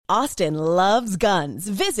Austin loves guns.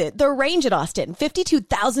 Visit The Range at Austin.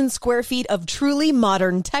 52,000 square feet of truly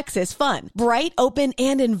modern Texas fun. Bright, open,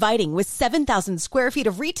 and inviting with 7,000 square feet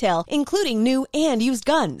of retail, including new and used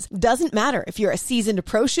guns. Doesn't matter if you're a seasoned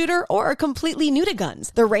pro shooter or completely new to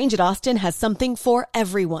guns. The Range at Austin has something for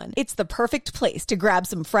everyone. It's the perfect place to grab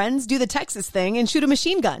some friends, do the Texas thing, and shoot a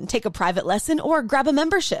machine gun, take a private lesson, or grab a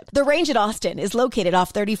membership. The Range at Austin is located off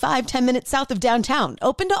 35, 10 minutes south of downtown.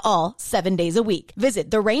 Open to all 7 days a week. Visit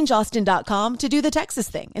therangeaustin.com to do the Texas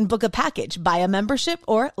thing and book a package, buy a membership,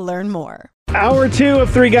 or learn more. Hour 2 of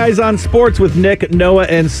Three Guys on Sports with Nick, Noah,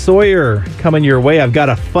 and Sawyer coming your way. I've got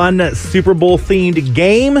a fun Super Bowl themed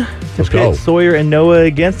game to pit Sawyer and Noah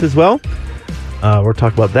against as well. We're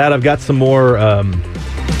talking about that. I've got some more. I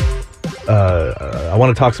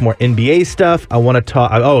want to talk some more NBA stuff. I want to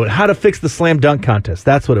talk. How to fix the slam dunk contest.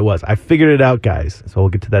 That's what it was. I figured it out, guys. So we'll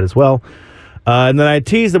get to that as well. And then I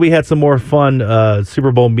teased that we had some more fun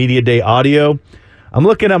Super Bowl Media Day audio. I'm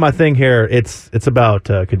looking at my thing here. It's about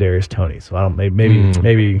Kadarius Toney. So I don't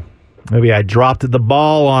maybe I dropped the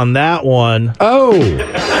ball on that one. Oh.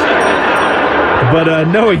 But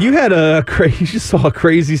Noah, you had you just saw a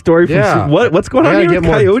crazy story from what's going on here with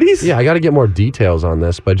Coyotes? I got to get more details on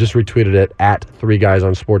this, but just retweeted it at 3 Guys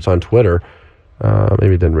on Sports on Twitter.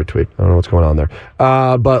 Maybe it didn't retweet. I don't know what's going on there.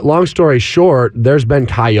 But long story short, there's been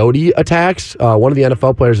coyote attacks. One of the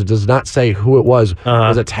NFL players, it does not say who it was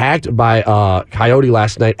attacked by coyote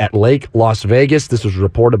last night at Lake Las Vegas. This was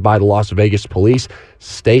reported by the Las Vegas police.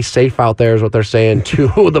 Stay safe out there is what they're saying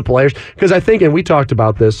to the players. Because I think, and we talked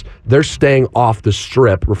about this, they're staying off the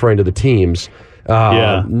strip, referring to the teams.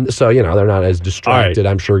 So, they're not as distracted,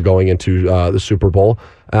 I'm sure, going into the Super Bowl.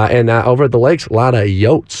 And over at the lakes, a lot of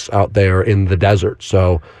yotes out there in the desert.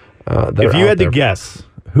 So, if you had to guess,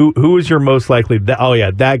 who is your most likely?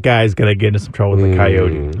 That guy's going to get into some trouble with the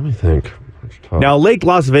coyote. Let me think. Now, Lake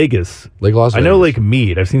Las Vegas. I know Lake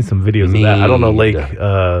Mead. I've seen some videos of that. I don't know Lake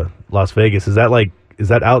Las Vegas. Is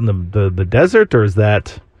that out in the desert, or is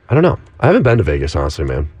that? I don't know. I haven't been to Vegas, honestly,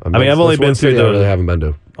 man. I've only been through I really haven't been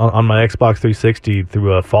to. On my Xbox 360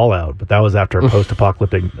 through Fallout, but that was after a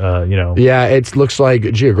post-apocalyptic, Yeah, it looks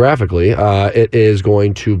like geographically, it is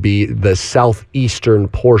going to be the southeastern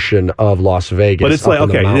portion of Las Vegas. But it's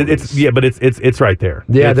it's right there.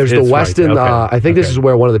 Yeah, there's the Weston. I think this is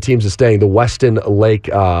where one of the teams is staying. The Weston Lake.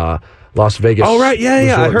 Las Vegas. Oh right,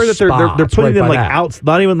 yeah. I heard that they're putting them out.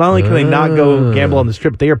 Not only can they not go gamble on the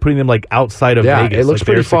strip, they are putting them outside of Vegas. It looks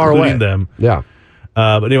pretty far away. Them. Yeah.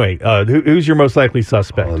 But anyway, who's your most likely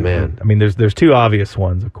suspect? Oh man, there's two obvious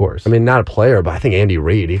ones, of course. Not a player, but I think Andy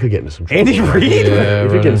Reid. He could get into some trouble. Andy Reid? Yeah, he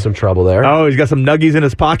could get into some trouble there. Oh, he's got some nuggies in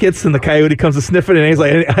his pockets, and the coyote comes to sniff it, and he's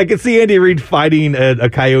like, I could see Andy Reid fighting a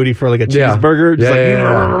coyote for like a cheeseburger.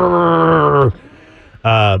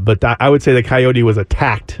 But I would say the coyote was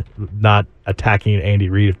attacked, not attacking Andy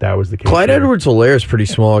Reid, if that was the case. Clyde Edwards-Helaire is pretty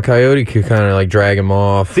small. A coyote could kind of drag him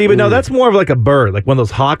off. See, but no, that's more of like a bird, like one of those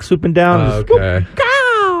hawks swooping down. Okay.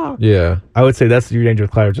 Yeah. I would say that's your danger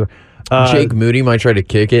with Clyde Edwards-Helaire. Jake Moody might try to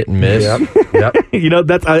kick it and miss.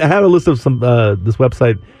 Yep. I have a list of some this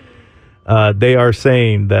website. They are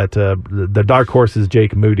saying that the dark horse is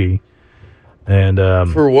Jake Moody, and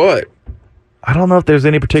for what? I don't know if there's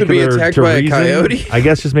any particular to be attacked by reason. A coyote. I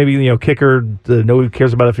guess just maybe kicker. Nobody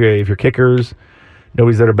cares about if you're kickers.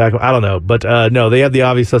 Nobody's there to back up. I don't know, but no, they have the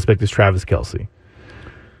obvious suspect is Travis Kelce,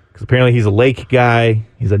 because apparently he's a lake guy,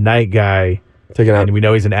 he's a night guy, and we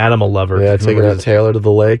know he's an animal lover. Yeah, taking out Taylor to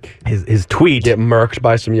the lake. His tweet get murked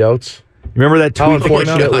by some yotes. Remember that tweet? How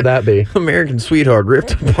unfortunate would that be? American Sweetheart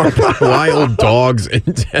ripped apart by wild dogs in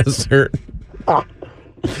desert.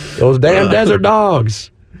 Those damn desert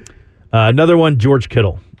dogs. Another one, George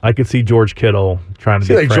Kittle. I could see George Kittle trying to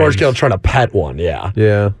be friends. George Kittle trying to pet one, yeah.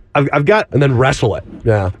 I've got... And then wrestle it,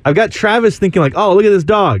 yeah. I've got Travis thinking oh, look at this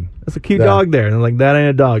dog. That's a cute dog there. And I'm like, that ain't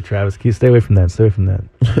a dog, Travis. Can you stay away from that? Stay away from that.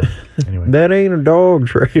 Anyway. That ain't a dog,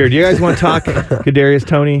 Travis. Here, do you guys want to talk Kadarius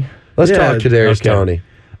Toney? Let's talk Kadarius Toney.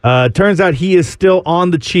 Turns out he is still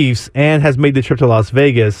on the Chiefs and has made the trip to Las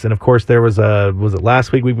Vegas. And, of course, there was it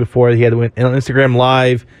last week before, he had went on Instagram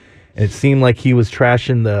Live, and it seemed like he was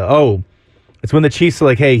trashing it's when the Chiefs are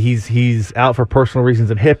like, hey, he's out for personal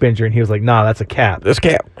reasons and hip injury, and he was like, nah, that's a cap. That's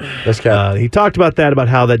cap. He talked about that, about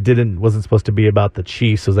how that wasn't supposed to be about the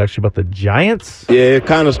Chiefs. It was actually about the Giants. Yeah, it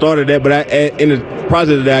kind of started that, but in the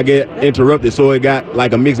process of that, I get interrupted, so it got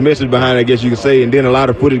like a mixed message behind it, I guess you could say, and then a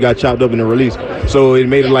lot of footage got chopped up in the release. So it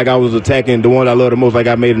made it like I was attacking the one I love the most, like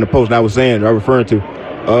I made in the post I was referring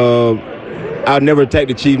to. I never attacked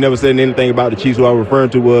the Chiefs, never said anything about the Chiefs. Who I was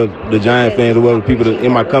referring to was the Giant fans, or the people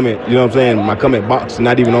in my comment, my comment box,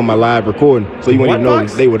 not even on my live recording. So you wouldn't even know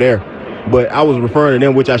they were there. but I was referring to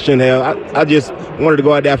them, which I shouldn't have. I just wanted to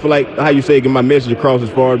go out there. I feel like, how you say, get my message across as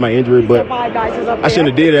far as my injury, but I shouldn't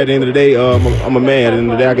have did that at the end of the day. I'm a man. At the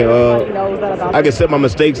end of the day, I can accept my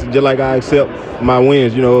mistakes just like I accept my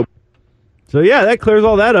wins, you know. So, yeah, that clears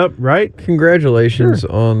all that up, right? Congratulations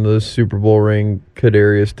on the Super Bowl ring,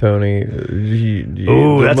 Kadarius Toney.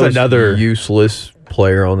 Ooh, that's another useless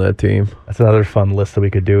player on that team. That's another fun list that we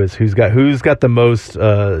could do is who's got the most,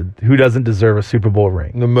 who doesn't deserve a Super Bowl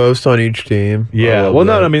ring. The most on each team. Yeah. Well,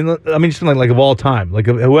 no, I mean just like of all time. Like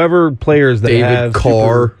whoever players that David have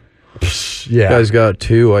Carr. Yeah. Guy's got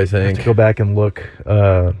 2, I I have think. to go back and look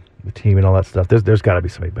the team and all that stuff. There's got to be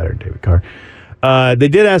somebody better than David Carr. They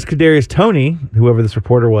did ask Kadarius Toney, whoever this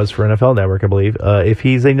reporter was for NFL Network, I believe, if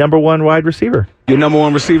he's a number 1 wide receiver. Your number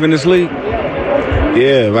 1 receiver in this league?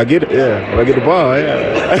 Yeah, if I get it, if I get the ball,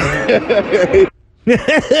 I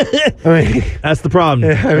mean, That's the problem.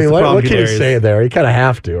 I mean, what can you say there? You kind of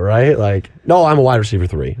have to, right? Like, no, I'm a wide receiver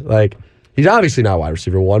 3. Like, he's obviously not wide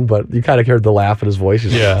receiver 1, but you kind of heard the laugh in his voice.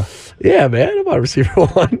 He's Yeah. like, yeah, man, I'm wide receiver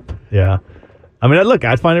 1. Yeah. I mean, look,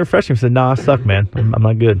 I'd find it refreshing if he said, nah, I suck, man. I'm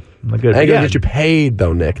not good. I'm not good. They ain't Yeah. going to get you paid,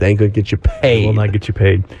 though, Nick. They ain't going to get you paid. Will not get you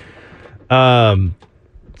paid.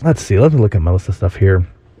 Let's see. Let me look at my list of stuff here.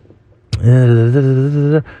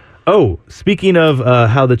 Oh, speaking of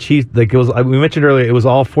how the Chiefs, like we mentioned earlier, it was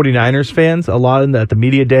all 49ers fans a lot at the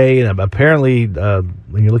media day, and apparently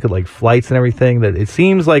when you look at like flights and everything, that it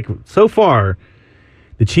seems like so far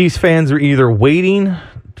the Chiefs fans are either waiting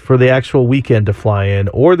for the actual weekend to fly in,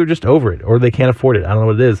 or they're just over it, or they can't afford it. I don't know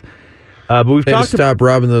what it is. But we've They had to talked stop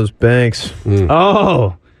robbing those banks.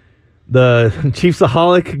 Oh, the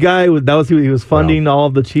Chiefsaholic guy, that was who he was funding all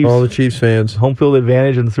of the Chiefs. All the Chiefs fans. Home field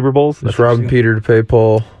advantage in the Super Bowls. It's robbing Peter to pay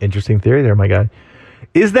Paul. Interesting theory there, my guy.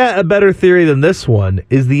 Is that a better theory than this one?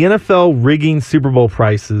 Is the NFL rigging Super Bowl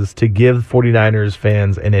prices to give 49ers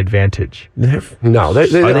fans an advantage? No, Are they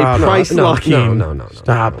price locking? No.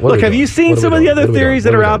 Stop. Look, have you seen some of the other theories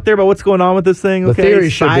that are out there about what's going on with this thing? The theory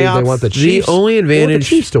should be they want the Chiefs. The only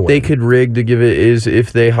advantage to win. they could rig to give it is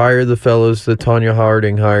if they hire the fellows that Tanya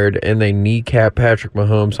Harding hired and they kneecap Patrick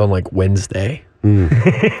Mahomes on like Wednesday.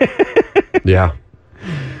 Yeah.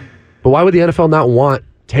 But why would the NFL not want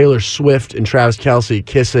Taylor Swift and Travis Kelce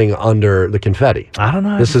kissing under the confetti? I don't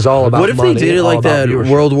know. This is all about What if money, they did it all like about that viewership.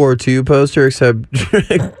 World War II poster, except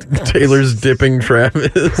Taylor's dipping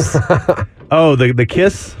Travis? Oh, the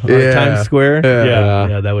kiss on Yeah. Times Square? Yeah.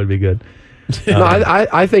 Yeah, that would be good. No,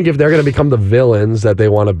 I think if they're going to become the villains that they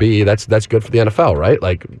want to be, that's good for the NFL, right?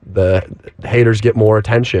 Like the haters get more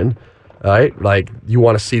attention, right? Like you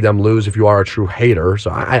want to see them lose if you are a true hater. So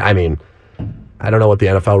I mean, I don't know what the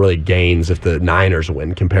NFL really gains if the Niners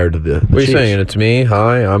win compared to the What are you Chiefs. saying? It's me?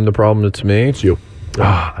 Hi, I'm the problem. It's me? It's you.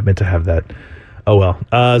 I meant to have that. Oh, well.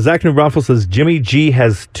 Zach Newbraffel says Jimmy G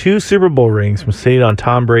has 2 Super Bowl rings from sitting on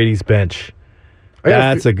Tom Brady's bench.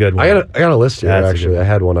 That's a good one. I got a list here, That's a good actually. one. I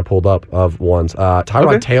had one I pulled up of ones.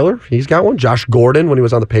 Tyrod Taylor, he's got one. Josh Gordon, when he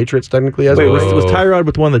was on the Patriots, technically has Wait, one. was Tyrod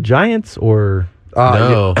with one of the Giants, or?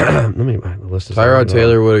 No. Let me, the list is Tyrod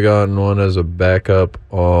Taylor would have gotten one as a backup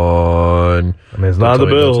on. I mean, it's not the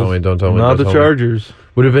Bills. Don't tell me. Not don't the tell me. Chargers.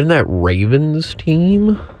 Would have been that Ravens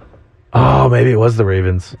team. Oh, maybe it was the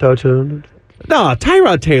Ravens. No,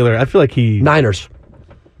 Tyrod Taylor. I feel like he. Niners.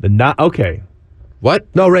 Okay. What?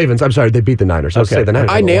 No, Ravens. I'm sorry. They beat the Niners. I was Okay. say the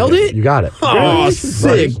Niners. I nailed it? You got it. Oh,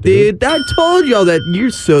 sick, dude. I told y'all that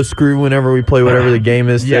you're so screwed whenever we play whatever the game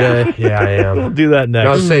is today. Yeah, I am. We'll do that next.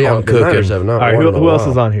 I was saying, I'm the cooking. Niners have not All right, won in a who else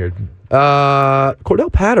while. is on here?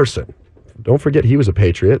 Cordell Patterson. Don't forget he was a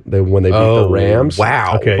Patriot when they beat the Rams.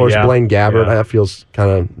 Wow. Okay. Of course, yeah. Blaine Gabbert, Yeah. that feels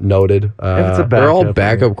kind of noted. If it's a They're all backup,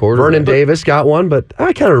 backup quarterbacks. Vernon Davis got one, but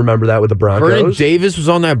I kind of remember that with the Broncos. Vernon Davis was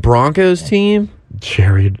on that Broncos team.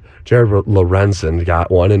 Jared Lorenzen got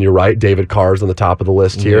one, and you're right. David Carr's on the top of the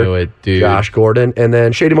list here. Knew it, dude. Josh Gordon, and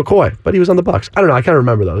then Shady McCoy, but he was on the Bucs. I don't know. I kind of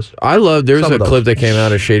remember those. I love. There's Some a of those. clip that came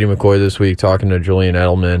out of Shady McCoy this week talking to Julian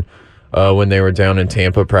Edelman when they were down in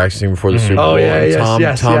Tampa practicing before the Super Bowl. Oh, yeah, and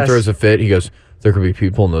yes, Tom yes. throws a fit. He goes, "There could be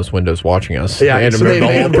people in those windows watching us." Yeah, and so they the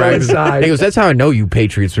made whole him go practice. inside. He goes, "That's how I know you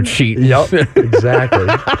Patriots are cheating." Yep, exactly.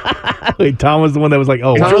 Wait, Tom was the one that was like,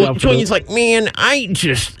 "Oh, watch out for Julian's like, "Man, I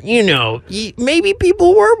just, maybe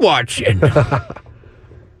people were watching." this."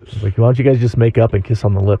 Like, why don't you guys just make up and kiss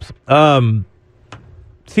on the lips?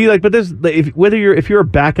 See, like, but there's if you're a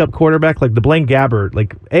backup quarterback like the Blaine Gabbert,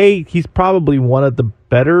 like he's probably one of the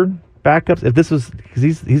better backups. If this was because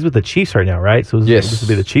he's with the Chiefs right now, right? So this would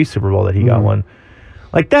be the Chiefs Super Bowl that he got one.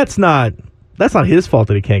 Like that's not his fault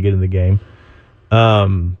that he can't get in the game.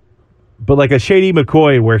 But like a Shady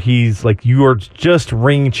McCoy where he's like, you are just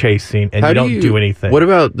ring chasing and you don't do anything. What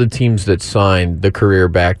about the teams that signed the career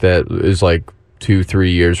back that is like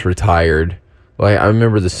 2-3 years retired? Like I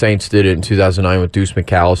remember the Saints did it in 2009 with Deuce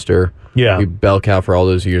McAllister. Yeah. We bell cow for all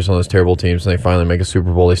those years on those terrible teams, and they finally make a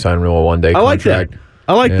Super Bowl. They sign him to a one-day contract.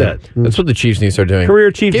 I like that. That's what the Chiefs need to start doing. Career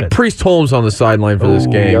achievement. Get Priest Holmes on the sideline for this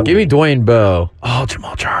game. yep. Give me Dwayne Bowe. Oh,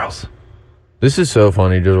 Jamal Charles. This is so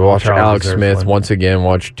funny to watch Charles Alex deserves Smith one. once again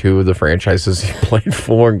watch two of the franchises he played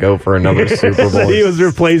for and go for another Super Bowl. He was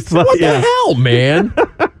replaced by What the hell, man?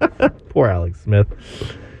 Poor Alex Smith.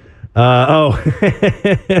 Another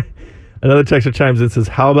texter chimes in and says,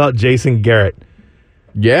 "How about Jason Garrett?"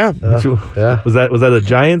 Yeah. Yeah. Was that the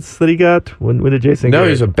Giants that he got? When did Jason? No, Garrett?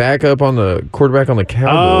 he's a backup on the quarterback on the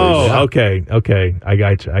Cowboys. Oh, okay. I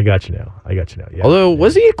got you now. Yeah. Although,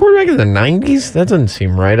 was he a quarterback in the 90s? That doesn't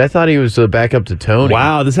seem right. I thought he was a backup to Tony.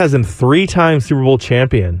 Wow, this has him 3-time Super Bowl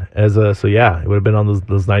champion it would have been on those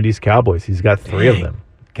 90s Cowboys. He's got 3 of them.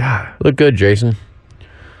 God. Look good, Jason.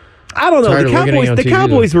 I don't know. Tired of looking at you on The TV,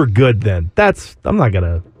 Cowboys were good then. I'm not going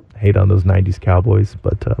to hate on those 90s Cowboys,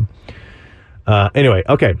 but anyway,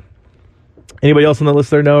 okay. Anybody else on the list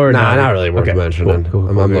there? No, or Nah, no? not really worth Okay, mentioning. cool.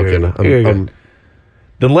 I'm Good, looking. good. I'm-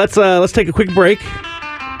 Then let's take a quick break.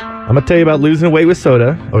 I'm gonna tell you about losing weight with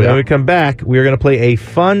soda. Oh, yeah? When we come back, we are gonna play a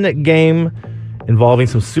fun game involving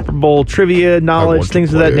some Super Bowl trivia, knowledge, want to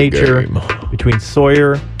things of that play a nature game. between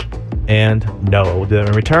Sawyer and Noah. We'll do that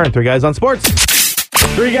in return. 3 Guys on Sports.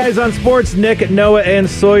 3 Guys on Sports. Nick, Noah, and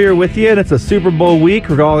Sawyer with you, and it's a Super Bowl week.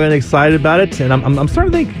 We're all getting excited about it, and I'm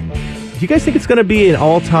starting to think. Do you guys think it's going to be an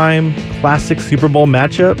all-time classic Super Bowl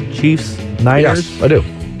matchup? Chiefs, Niners? Yes, I do.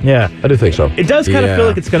 Yeah. I do think so. It does kind of feel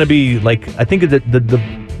like it's going to be like, I think that the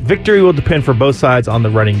victory will depend for both sides on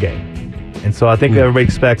the running game. And so I think everybody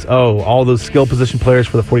expects, all those skill position players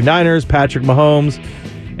for the 49ers, Patrick Mahomes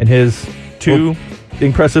and his 2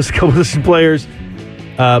 impressive skill position players.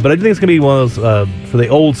 But I think it's going to be one of those, for the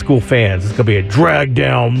old school fans, it's going to be a drag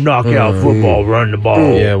down, knockout football, run the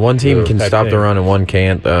ball. Yeah, one team can type stop the thing. run and one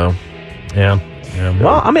can't, though. Yeah.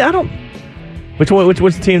 Well, I mean, I don't. Which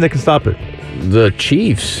one's the team that can stop it? The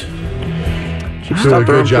Chiefs. Chiefs do a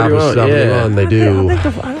good job of stopping the run. They do.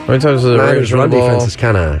 How many times the Niners' run defense is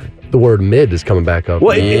kind of, the word mid is coming back up.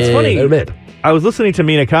 Well, it's funny. They're mid. I was listening to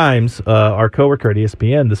Mina Kimes, our coworker at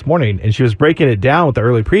ESPN, this morning, and she was breaking it down with the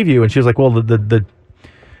early preview, and she was like, "Well, the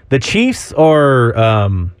Chiefs are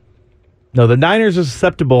no, the Niners are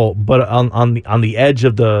susceptible, but on the edge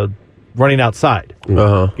of the running outside,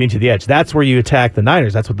 getting to the edge. That's where you attack the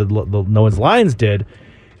Niners. That's what the Noah's Lions did."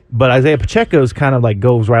 But Isaiah Pacheco's kind of like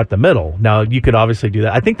goes right up the middle. Now you could obviously do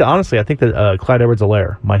that. I think that Clyde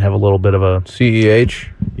Edwards-Helaire might have a little bit of a CEH.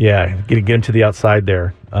 get him to the outside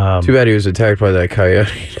there. Too bad he was attacked by that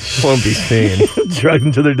coyote. Won't be seen. Dragged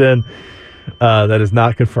into their den. That is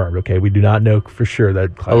not confirmed. Okay, we do not know for sure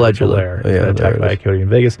that Clyde Allegedly. Edwards-Helaire Yeah, is attacked there by it a is. coyote in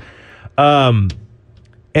Vegas. And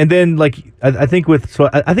then like I think I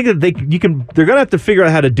think that they're gonna have to figure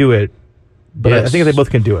out how to do it. But I think they both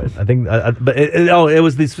can do it. I think, but it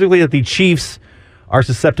was specifically that the Chiefs are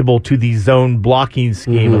susceptible to the zone blocking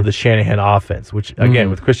scheme of the Shanahan offense, which again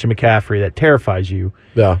with Christian McCaffrey that terrifies you.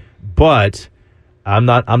 Yeah. But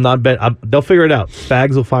they'll figure it out.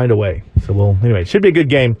 Spags will find a way. So anyway, it should be a good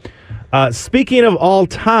game. Speaking of all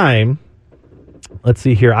time, let's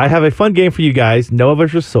see here. I have a fun game for you guys, Noah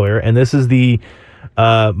versus Sawyer, and this is the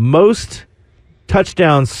most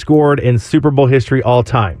touchdowns scored in Super Bowl history all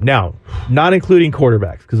time. Now, not including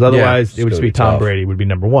quarterbacks, because otherwise it would just be Tom Brady would be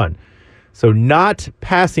number 1. So not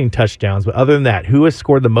passing touchdowns, but other than that, who has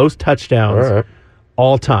scored the most touchdowns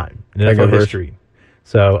all time in I go NFL first. history?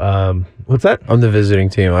 So, what's that? I'm the visiting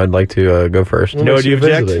team. I'd like to go first. No, do you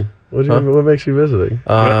object? What makes you visiting? keep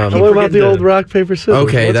What about the forgetting old rock, paper, scissors?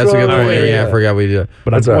 Okay, What's that's a going good on point. there? Yeah, I forgot we did.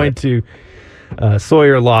 But That's I'm all going to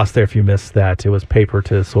Sawyer lost there if you missed that. It was paper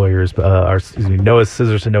to Sawyer's, Noah's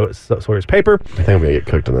scissors to Sawyer's paper. I think I'm going to get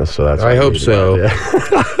cooked on this, so that's I what hope need to so. do.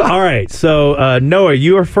 Yeah. All right, so Noah,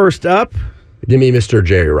 you are first up. Give me Mr.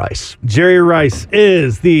 Jerry Rice. Jerry Rice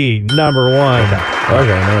is the number 1 Okay,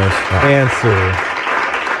 nice. answer.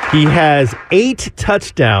 He has 8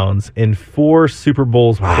 touchdowns in 4 Super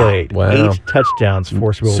Bowls played. Wow. 8 touchdowns,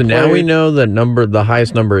 4 Super Bowls So played. now we know the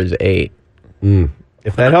highest number is 8.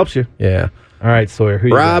 If that helps you. Yeah. All right, Sawyer, who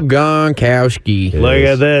you Rob Gronkowski. got? Look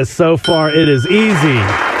at this. So far, it is easy.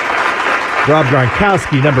 Rob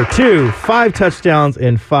Gronkowski, number 2, 5 touchdowns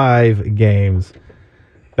in 5 games.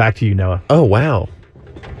 Back to you, Noah. Oh, wow.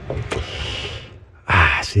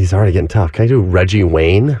 See, he's already getting tough. Can I do Reggie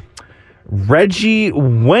Wayne? Reggie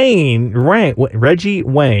Wayne,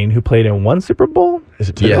 who played in 1 Super Bowl? Is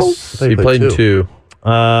it two? Yes. I thought He played in 2.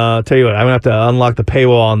 Tell you what, I'm going to have to unlock the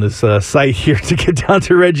paywall on this site here to get down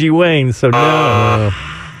to Reggie Wayne. So no,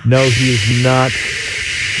 he is not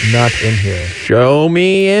in here. Show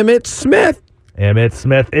me Emmitt Smith. Emmitt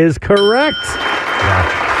Smith is correct.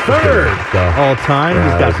 Third all time.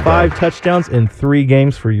 He's got 5 touchdowns in 3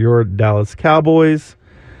 games for your Dallas Cowboys.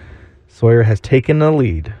 Sawyer has taken the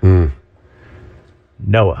lead.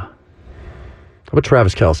 Noah. How about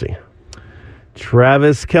Travis Kelce?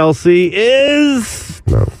 Travis Kelce is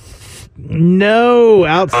no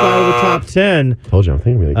outside of the top 10. Told you, I'm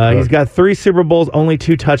thinking. He's got 3 Super Bowls, only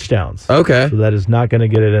 2 touchdowns. Okay. So that is not going to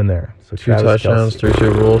get it in there. So 2 touchdowns, 3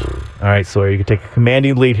 Super Bowls. All right, Sawyer, you can take a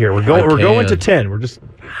commanding lead here. We're going to 10. We're just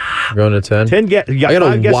going to 10. 10. You got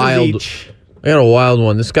 5 guesses each. I got a wild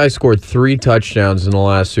one. This guy scored 3 touchdowns in the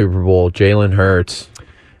last Super Bowl. Jalen Hurts.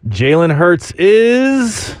 Jalen Hurts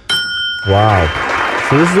is wow.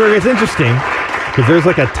 So this is where it gets interesting because there's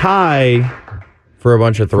like a tie for a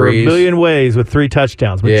bunch of for threes. a million ways with 3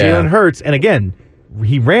 touchdowns. But Yeah. Jalen Hurts, and again,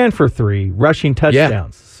 he ran for 3 rushing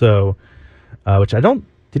touchdowns. So, which I don't.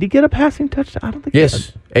 Did he get a passing touchdown? I don't think.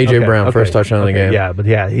 Yes, A.J. Brown, first touchdown of the game. Yeah, but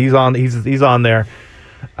yeah, he's on. He's on there.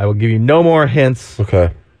 I will give you no more hints.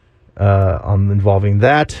 Okay. On involving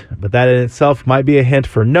that, but that in itself might be a hint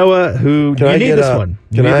for Noah. Who Can you I need get this one?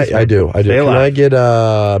 You Can need I? this one. I do. Stay Can alive. I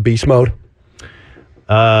get Beast Mode?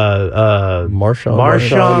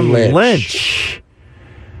 Marshawn Lynch.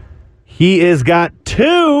 He has got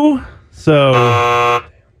 2. So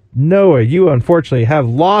Noah, you unfortunately have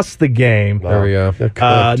lost the game. There we go.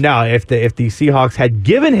 Now, if the Seahawks had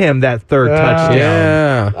given him that 3rd touchdown,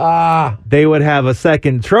 Yeah. they would have a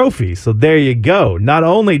second trophy. So there you go. Not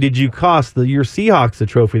only did you cost your Seahawks a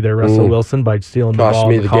trophy there, Russell Wilson, by stealing the Cost ball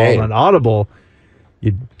me and the calling game. an audible,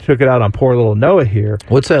 you took it out on poor little Noah here.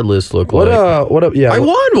 What's that list look What? like? What? Yeah. I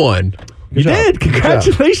won one. You job. did. Good job.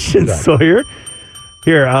 Congratulations, Good job. Sawyer.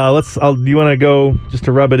 Here, do you want to go just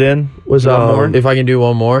to rub it in? Was one more? If I can do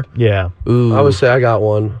one more. Yeah. Ooh. I would say I got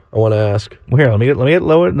one. I want to ask. Well, here, let me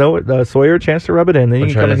get Sawyer a chance to rub it in. Then you I'm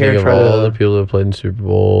can trying come to in here think and of try all the to. people that played in Super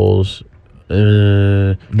Bowls.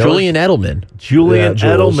 Julian Edelman. Julian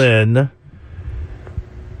Yeah, Jules. Edelman.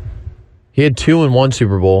 He had 2 in 1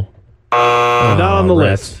 Super Bowl. Not on the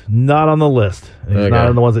rats. list. Not on the list. He's Okay. not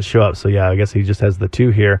on the ones that show up. So yeah, I guess he just has the 2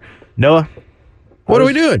 here. Noah. What are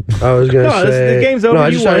we doing? I was gonna No, say the game's over, No, I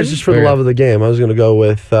you just won. just for the Okay. love of the game. I was gonna go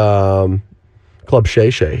with Club Shay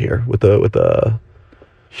Shay here with the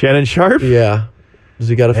Shannon Sharp. yeah. Does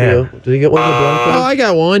he got a Man. few? Did he get one of the Oh, Broncos? I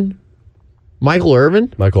got one. Michael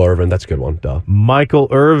Irvin. Michael Irvin. That's a good one. Duh. Michael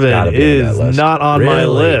Irvin Gotta be on is that list. not on my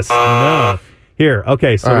Really? list. No. Here,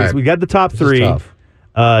 okay, so All right. we got the top This is 3. tough.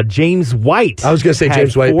 James White. I was gonna say had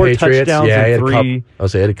James White 4 Patriots. touchdowns Yeah, he and had a 3. couple. I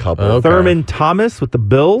was say he had a couple. Okay. Thurman Thomas with the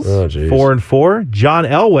Bills, Oh, geez. 4 and 4. John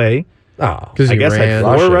Elway, Oh, Because I he guess, had ran.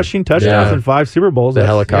 4 Rushing. rushing touchdowns Yeah. and 5 Super Bowls. The That's-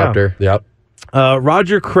 helicopter. yep. yeah.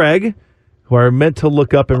 Roger Craig, who I meant to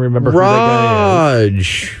look up and remember who that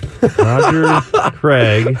Raj. guy is. Roger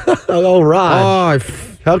Craig. Oh, Raj. Oh,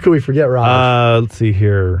 How could we forget Raj? Let's see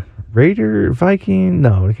here. Raider, Viking.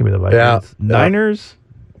 No, it can't be the Vikings. Yeah. Niners.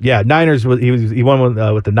 Yeah, Niners. He won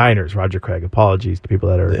with the Niners. Roger Craig. Apologies to people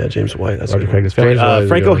that are yeah, James White. That's Roger good. Craig is family. James White is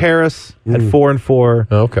Franco good. Harris had 4 and 4.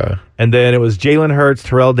 okay. And then it was Jalen Hurts,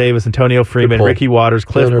 Terrell Davis, Antonio Freeman, pull. Ricky Waters,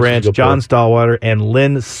 Cliff Jalen Hurts is a Branch, good John pull. Stallwater, and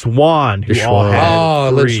Lynn Swan, who all Swan. had Oh,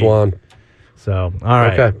 3. Lynn Swan. So, all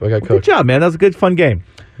right. Okay, I got Good cooked. job, man. That was a good, fun game.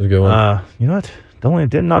 That's a good one. You know what? It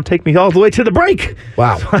did not take me all the way to the break.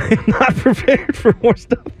 Wow. I'm not prepared for more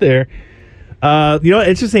stuff there.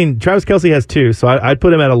 Interesting. Travis Kelce has 2, so I'd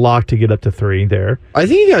put him at a lock to get up to 3 there. I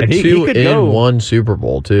think he got and he 2 could in go. 1 Super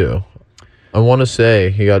Bowl, too. I want to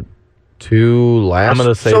say he got 2 last. I'm going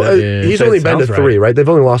to say So that. he's that only been to sounds 3, right? They've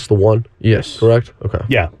only lost the 1, Yes. correct? Okay.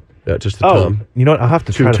 Yeah. Yeah, just the Oh, Tom. you know what? I'll have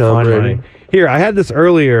to try to Tom find Brady. my. Here, I had this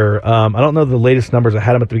earlier. I don't know the latest numbers. I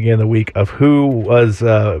had them at the beginning of the week of who was.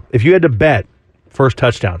 If you had to bet first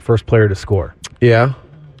touchdown, first player to score, Yeah.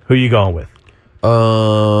 who you going with?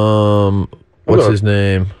 What's his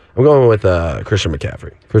name? I'm going with Christian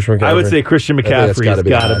McCaffrey. Christian McCaffrey. I would say Christian I think it's McCaffrey's got to be.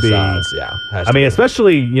 the highest odds. Yeah. has I to mean, be.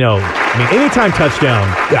 especially anytime touchdown,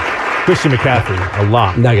 yeah, Christian McCaffrey a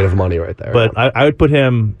lot. negative money right there. But I would put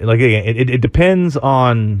him like again. It depends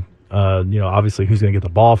on obviously who's going to get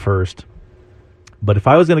the ball first. But if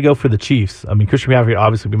I was going to go for the Chiefs, I mean Christian McCaffrey would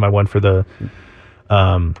obviously be my one for the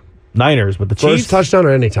Niners. But the first Chiefs, touchdown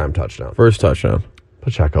or anytime touchdown? First touchdown.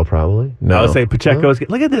 Pacheco probably. No. I would say Pacheco is.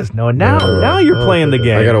 Look at this. Now you're playing the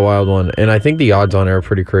game. I got a wild one, and I think the odds on it are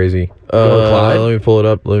pretty crazy. Clyde? Let me pull it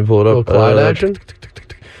up. Little Clyde action.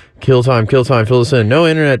 Kill time, fill this in. No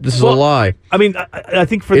internet, this is a lie. I mean, I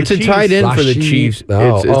think for It's the a Chiefs, tight end for the Chiefs. It's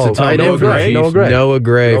a tight end for the Chiefs. Noah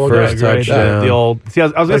Gray. First touchdown. The old. See, I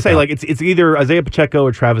was gonna say like it's either Isaiah Pacheco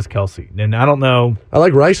or Travis Kelce, and I don't know. I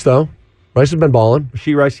like Rice though. Rice has been balling.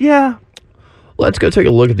 She Rice, yeah. Let's go take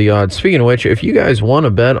a look at the odds. Speaking of which, if you guys want to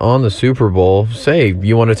bet on the Super Bowl, say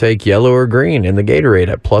you want to take yellow or green in the Gatorade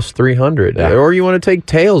at plus 300, or you want to take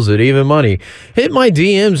tails at even money, hit my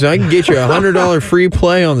DMs. I can get you a $100 free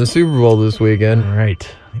play on the Super Bowl this weekend. All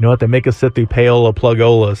right. You know what? They make us sit through payola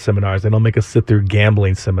plugola seminars. They don't make us sit through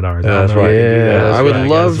gambling seminars. That's right. Yeah, I would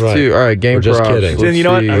love to. All right, game We're just props. kidding. Let's You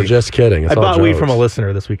know what? see. We're just kidding. It's I all bought weed jokes. from a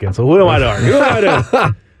listener this weekend, so who am I to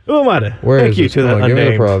argue? Who am I to? Where Thank is you this to the going? Give me the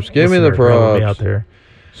unnamed props. Give me the listener helping me props. out there.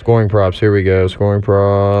 Scoring props. Here we go. Scoring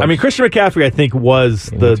props. I mean, Christian McCaffrey, I think, was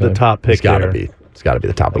the top pick. It's got to there. be. It's got to be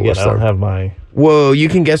the top of the Again, list. I don't there. have my. Whoa, you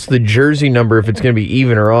can guess the jersey number if it's going to be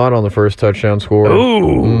even or odd on the first touchdown score.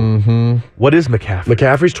 Ooh. What is McCaffrey?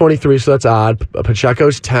 McCaffrey's 23, so that's odd.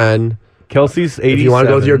 Pacheco's 10. Kelsey's 87. If you want to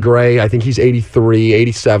go with your Gray, I think he's 83,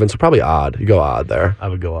 87, so probably odd. You go odd there. I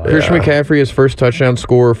would go on. Christian McCaffrey, his first touchdown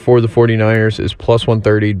score for the 49ers is plus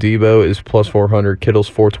 130. Debo is plus 400. Kittle's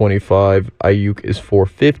 425. Ayuk is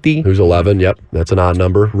 450. Who's 11? Yep, that's an odd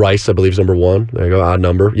number. Rice, I believe, is number 1. There you go, odd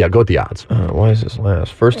number. Yeah, go with the odds. Why is this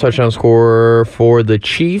last? First touchdown score for the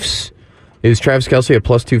Chiefs is Travis Kelce at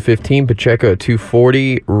plus 215. Pacheco at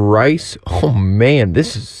 240. Rice, oh man,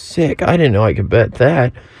 this is sick. I didn't know I could bet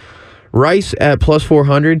that. Rice at plus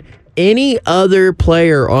 400. Any other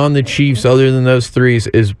player on the Chiefs other than those threes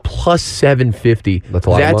is plus 750. That's a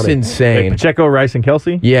lot of money. Wait, insane. Pacheco, Rice, and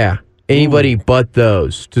Kelsey? Yeah. Anybody but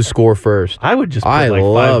those to score first. I would just put I like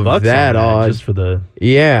love $5 that on odds. just for the.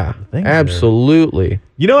 Yeah, things absolutely.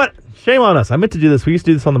 You know what? Shame on us. I meant to do this. We used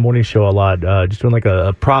to do this on the morning show a lot. Just doing like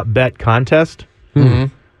a prop bet contest.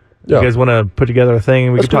 Mm-hmm. Yeah. You guys want to put together a thing?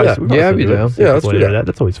 And we Let's could do probably, that. Yeah, I'd be down. Yeah, let's do that.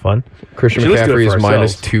 That's always fun. Christian Let's do it McCaffrey for is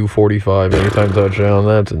minus ourselves. 245 anytime touchdown.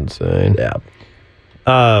 That's insane.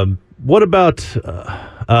 Yeah. What about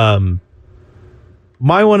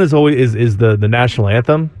my one is always is the national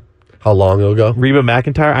anthem. How long ago? Reba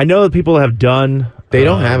McEntire. I know that people have done. They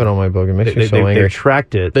don't have it on my book. It makes me so angry. They've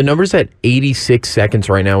tracked it. The number's at 86 seconds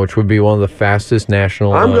right now, which would be one of the fastest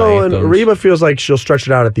national I'm going. anthems. Reba feels like she'll stretch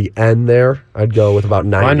it out at the end there. I'd go with about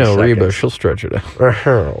 90 I know seconds. Reba. She'll stretch it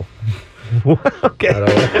out. Okay.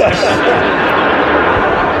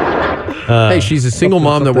 Hey, she's a single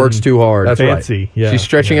mom that works too hard. That's right. Fancy. Yeah. She's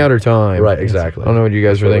stretching out her time. Right, exactly. I don't know what you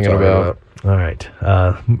guys are thinking about. All right.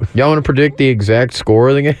 Y'all want to predict the exact score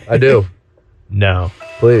of the game? I do. No.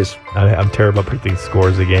 Please. I'm terrible at predicting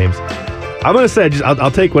scores of games. I'm gonna say I'll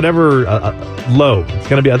take whatever low. It's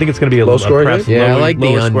gonna be. I think it's gonna be a Low scoring perhaps game? Yeah, I lower- like the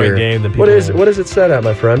lower scoring under. game than people. What is it set at,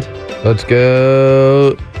 my friend? Let's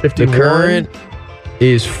go. 51? The current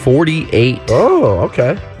is 48. Oh,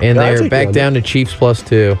 okay. And Yeah, I'll they're take back the down to Chiefs plus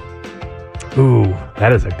 2. Ooh,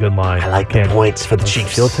 that is a good line. points for the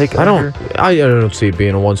Chiefs. Still take. I under? don't see it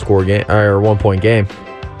being a one-score game or 1 point game.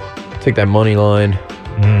 Take that money line.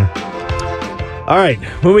 All right.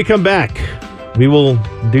 When we come back, we will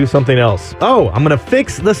do something else. Oh, I'm gonna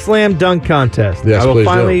fix the slam dunk contest. Yes, I will please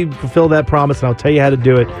finally fulfill that promise, and I'll tell you how to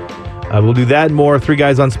do it. We'll do that and more. 3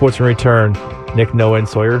 Guys on Sports in return. Nick, Noah, and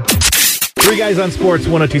Sawyer. 3 Guys on Sports,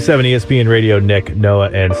 102.7 ESPN Radio. Nick, Noah,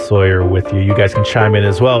 and Sawyer with you. You guys can chime in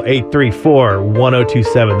as well.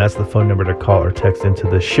 834-1027. That's the phone number to call or text into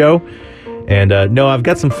the show. And Noah, I've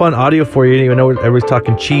got some fun audio for you. I know everybody's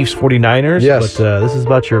talking Chiefs, 49ers. Yes. But this is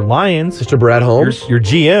about your Lions. Mr. Brad Holmes. Your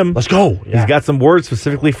GM. Let's go. He's got some words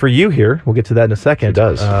specifically for you here. We'll get to that in a second. He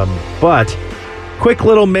does. But quick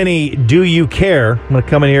little mini do you care? I'm going to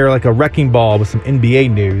come in here like a wrecking ball with some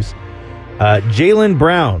NBA news. Jaylen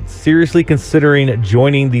Brown seriously considering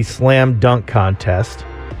joining the slam dunk contest,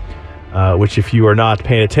 which if you are not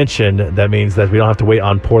paying attention, that means that we don't have to wait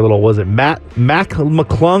on poor little, was it Mac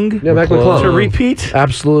McClung? Yeah, Mac McClung. To repeat?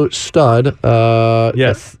 Absolute stud.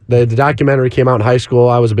 Yes. The documentary came out in high school.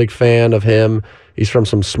 I was a big fan of him. He's from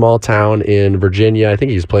some small town in Virginia. I think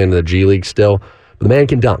he's playing in the G League still. The man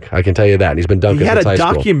can dunk. I can tell you that. And he's been dunking He had since a high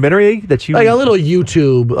school. documentary that you... Like a little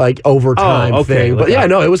YouTube, like overtime okay. thing. But Like yeah, that.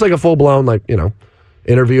 no, it was like a full blown, like,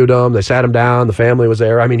 interviewed him. They sat him down. The family was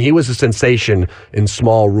there. I mean, he was a sensation in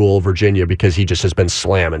small rural Virginia because he just has been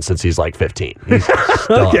slamming since he's like 15. He's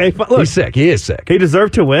still, Okay, but look. he's sick. He is sick. He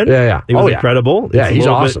deserved to win. Yeah. He was Oh, yeah. incredible. Yeah, It's a he's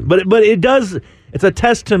little awesome. But it does. It's a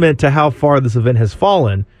testament to how far this event has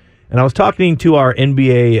fallen. And I was talking to our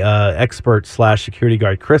NBA expert / security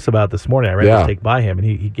guard Chris about this morning. I ran this take by him, and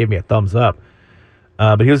he gave me a thumbs up.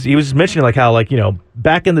 But he was just mentioning like how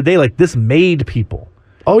back in the day, like this made people.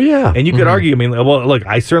 Oh, yeah. And you could argue, I mean, well, look,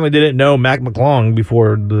 I certainly didn't know Mac McClung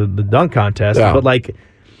before the dunk contest, but like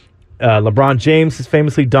LeBron James has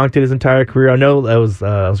famously dunked it his entire career. I know that was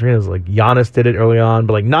I was reading it was like Giannis did it early on,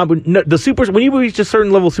 but like the super when you reach a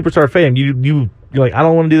certain level of superstar fame, you're like, I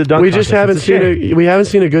don't want to do the dunk. We just haven't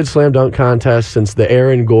seen a good slam dunk contest since the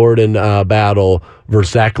Aaron Gordon battle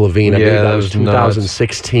versus Zach LaVine. I believe that was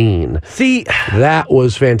 2016. Nuts. See, that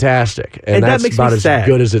was fantastic, and that's that about as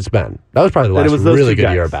good as it's been. That was probably the last really good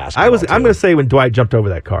year of basketball. I'm going to say when Dwight jumped over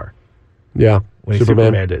that car. Yeah. When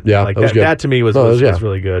Superman did. Yeah, like that was good. That to me was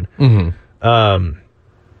really good. Before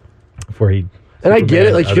he... And I get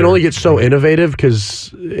it. Like, you can only get so innovative because,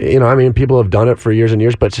 people have done it for years and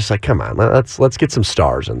years, but it's just like, come on, let's get some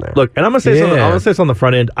stars in there. Look, and I'm going to say something. I'm going to say this on the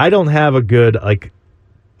front end. I don't have a good, like...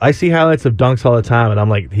 I see highlights of dunks all the time, and I'm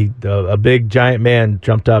like, a big giant man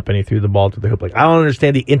jumped up and he threw the ball to the hoop. Like, I don't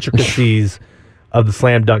understand the intricacies of the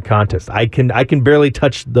slam dunk contest. I can barely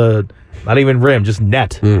touch the, not even rim, just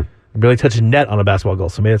net. I barely touch a net on a basketball goal.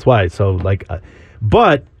 So, I mean, that's why. So, like,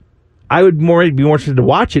 but I would be more interested to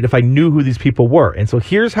watch it if I knew who these people were. And so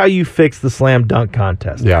here's how you fix the slam dunk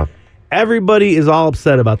contest. Yeah. Everybody is all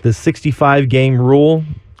upset about this 65-game rule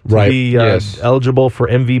to be eligible for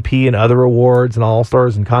MVP and other awards and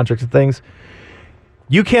All-Stars and contracts and things.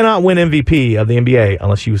 You cannot win MVP of the NBA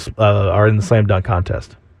unless you are in the slam dunk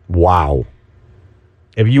contest. Wow.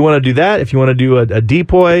 If you want to do that, if you want to do a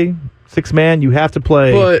depoy 6-man, you have to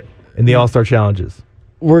play in the All-Star challenges.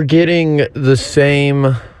 We're getting the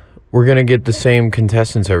same... We're going to get the same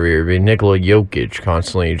contestants every year. It'll be Nikola Jokic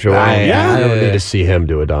constantly. I don't need to see him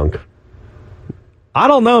do a dunk. I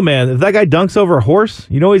don't know, man. If that guy dunks over a horse,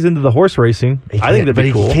 he's into the horse racing. I think that'd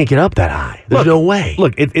be cool. He can't get up that high. There's no way.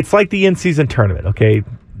 Look, it's like the in-season tournament, okay?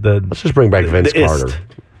 Let's just bring back Vince Carter.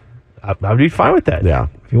 I'd be fine with that. Yeah.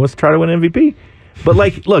 If he wants to try to win MVP. But,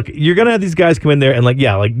 like, look, you're going to have these guys come in there and, like,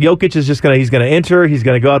 Jokic is just he's going to enter, he's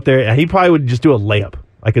going to go out there, and he probably would just do a layup.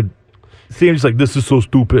 I could see him just like, this is so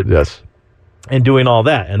stupid. Yes. And doing all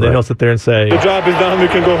that. And then he'll sit there and say, the job is done, we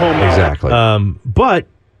can go home now. Exactly. But,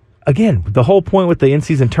 again, the whole point with the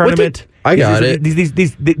in-season tournament, I got it.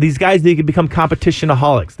 These guys, they can become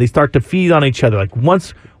competitionaholics. They start to feed on each other. Like,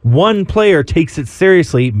 once one player takes it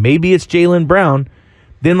seriously, maybe it's Jaylen Brown,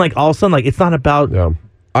 then, like, all of a sudden, like, it's not about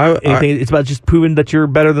anything. It's about just proving that you're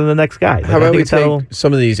better than the next guy. Like, how about we take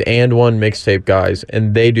some of these and one mixtape guys,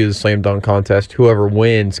 and they do the slam dunk contest. Whoever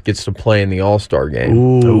wins gets to play in the All-Star game.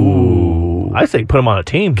 Ooh. I say put them on a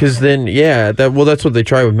team. Because then, that's what they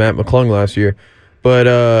tried with Matt McClung last year.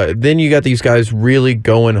 But then you got these guys really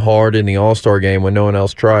going hard in the All-Star game when no one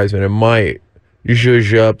else tries, and it might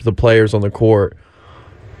zhuzh up the players on the court.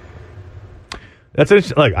 That's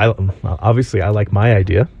interesting. Like, obviously, I like my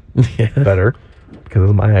idea better because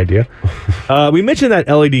it's my idea. We mentioned that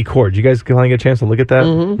LED cord. You guys kind of get a chance to look at that?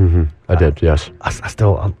 Mm-hmm. I did, yes. I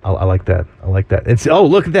like that. I like that. And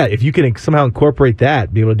look at that. If you can somehow incorporate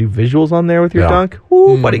that, be able to do visuals on there with your dunk,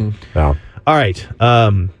 buddy. Yeah. All right.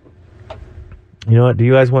 You know what? Do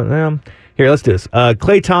you guys want here, let's do this.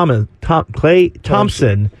 Klay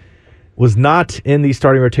Thompson was not in the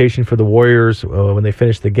starting rotation for the Warriors when they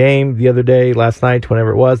finished the game the other day, last night,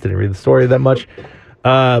 whenever it was. Didn't read the story that much.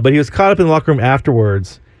 But he was caught up in the locker room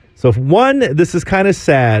afterwards. So, this is kind of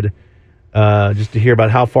sad just to hear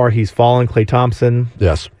about how far he's fallen, Klay Thompson.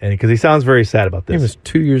 Yes. And because he sounds very sad about this. It was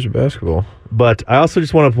 2 years of basketball. But I also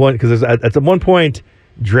just want to point, because at one point,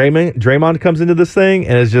 Draymond comes into this thing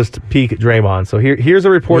and is just peak Draymond. So here's a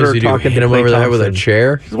reporter talking to him over there with a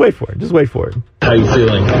chair. Just wait for it. How you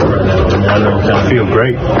feeling right now? I feel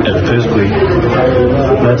great. Physically,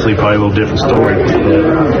 mentally, probably a little different story.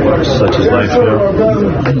 Such is life, you know.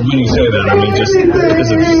 When you say that, I mean just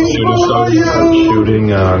because of shooting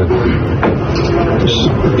stars,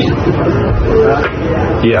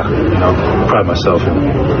 pride myself in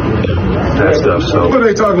that stuff. So what are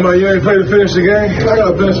they talking about? You ain't played to finish the game? I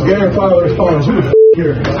got to finish the game. Follow the finals. Who the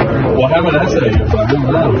here? Well, I haven't asked that yet. Huh?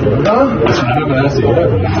 I haven't asked it yet.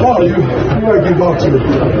 Oh, you might be boxing.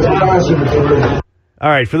 All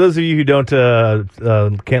right, for those of you who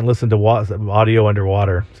can't listen to audio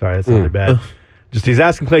underwater, sorry, that's really bad. Just he's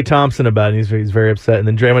asking Klay Thompson about it, and he's very upset, and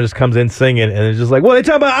then Draymond just comes in singing, and it's just like, what are they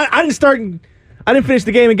talking about? I didn't finish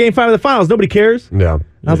the game in Game 5 of the finals. Nobody cares. Yeah.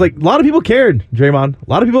 And I was like, a lot of people cared, Draymond. A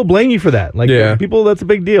lot of people blame you for that. Like, people, that's a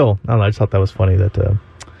big deal. I don't know. I just thought that was funny that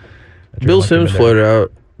Bill Sims floated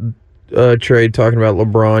out a trade talking about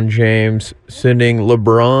LeBron James sending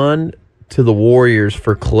LeBron to the Warriors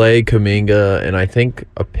for Klay, Kuminga, and I think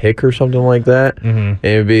a pick or something like that. Mm-hmm. And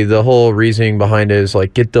it'd be the whole reasoning behind it is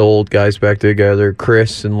like, get the old guys back together,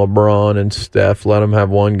 Chris and LeBron and Steph, let them have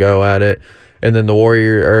one go at it. and then the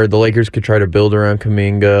Lakers could try to build around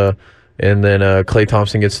Kuminga, and then Klay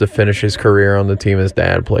Thompson gets to finish his career on the team his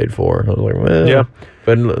dad played for. I was like, well, Yeah.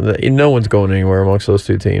 but no one's going anywhere amongst those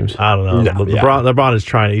two teams. I don't know. No, LeBron is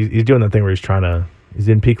trying. He's doing that thing where he's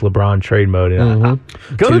in peak LeBron trade mode.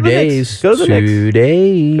 Go to the Knicks. Go to the Knicks. 2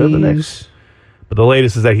 days. Go to the Knicks. But the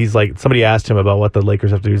latest is that he's like, somebody asked him about what the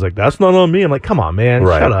Lakers have to do. He's like, that's not on me. I'm like, come on, man.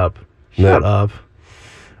 Right. Shut up. Shut up.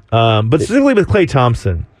 But specifically with Klay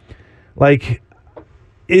Thompson, like,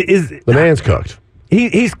 The man's cooked.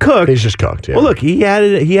 He's cooked. He's just cooked. Yeah. Well, look, he had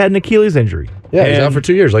an Achilles injury. Yeah, he's And- out for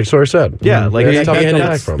 2 years, like Sawyer said. Yeah, like That's tough to come back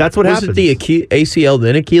that's from. what Was happens. it the ACL,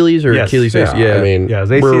 then Achilles, or Yes. Achilles? Yeah, Yeah, I mean, Yeah, it was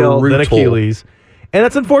ACL, then brutal. Achilles. And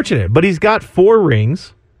that's unfortunate. But he's got 4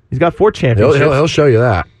 rings. He's got 4 championships. he'll show you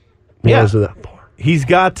that. Yeah. He'll that. He's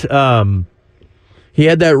got he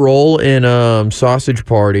had that role in Sausage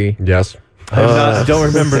Party. Yes. I don't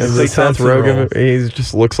remember the The Klay Seth Thompson role. Rogen. He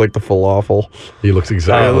just looks like the falafel. He looks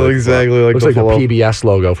exactly looks exactly like looks the like the falafel. PBS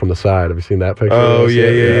logo from the side. Have you seen that picture? Oh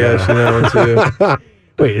yeah. I've seen that one too.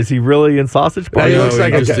 Wait, is he really in Sausage Yeah, Party? he No, looks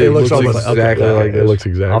like he just it looks looks almost exactly like it this. looks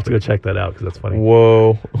I'll have to exactly. go check that out because that's funny.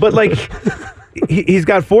 Whoa. But like, he's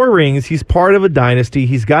got 4 rings. He's part of a dynasty.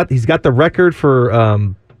 He's got the record for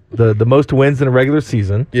the most wins in a regular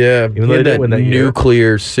season. Yeah, Even though he they had didn't that win that year.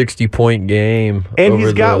 nuclear 60-point game. And over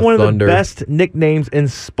he's got the one Thunder. of the best nicknames in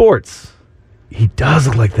sports. He does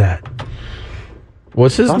look like that.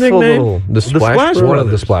 What's his Also a nickname? little- The Splash Splash Brothers? One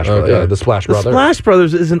of the Splash Brothers. Okay. Yeah, the Splash The Brothers. Splash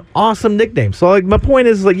Brothers is an awesome nickname. So like, my point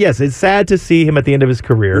is like, yes, it's sad to see him at the end of his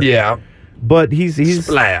career. Yeah. But he's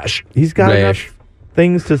Splash. he's got Splash. enough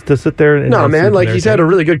things to sit there and No, and man, sleep like and he's had a everything.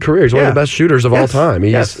 really good career. He's one Yeah. of the best shooters of all Yes. time.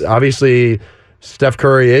 He's Yes. obviously Steph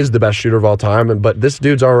Curry is the best shooter of all time, but this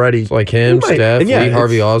dude's already It's like him, He might- Steph, and yeah, Lee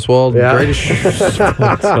Harvey it's- Oswald, Yeah. greatest shooters.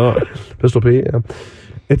 Pistol Pete. Yeah.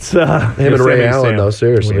 It's Him and Ray Allen, though,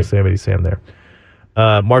 seriously. Yosemite Sam there.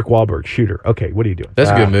 Mark Wahlberg, shooter. Okay, what are you doing? That's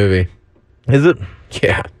a good movie. Is it?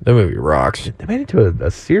 Yeah, that movie rocks. They made it into a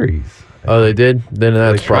series. Oh, they did? Then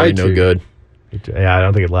that's probably tried no to. good. Yeah, I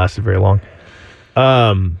don't think it lasted very long.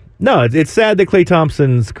 No, it's sad that Klay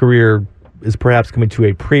Thompson's career is perhaps coming to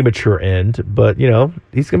a premature end, but he's going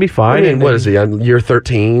to be I fine. mean, what is he on year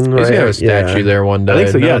 13? He's Right? going to have a statue Yeah. there one day. I think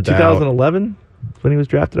so. no Yeah, doubt. 2011 when he was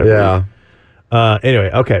drafted. I Yeah, believe. Anyway,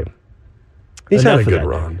 okay. he's had Enough a of good that.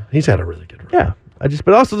 run. He's had a really good run. Yeah.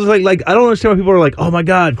 But also just like I don't understand why people are like, oh my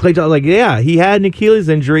God, Klay Thompson. Like, yeah, he had an Achilles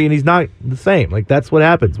injury and he's not the same. Like, that's what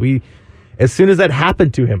happens. As soon as that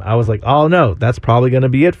happened to him, I was like, oh no, that's probably going to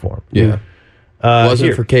be it for him. Yeah. Wasn't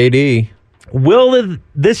here. for KD. Will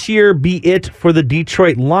this year be it for the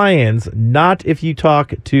Detroit Lions? Not if you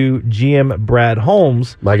talk to GM Brad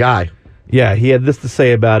Holmes. My guy. Yeah, he had this to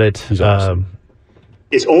say about it. He's awesome.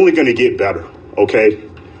 It's only going to get better, okay?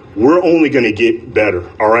 We're only going to get better,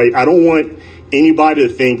 all right? I don't want anybody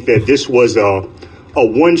to think that this was a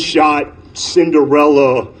one-shot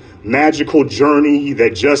Cinderella magical journey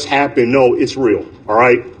that just happened. No, it's real, all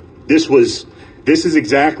right? This is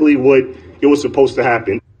exactly what it was supposed to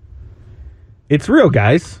happen. It's real,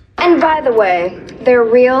 guys. And by the way, they're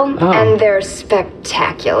real and they're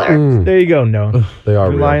spectacular. There you go, Noah. They are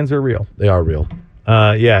The real. Lions are real. They are real.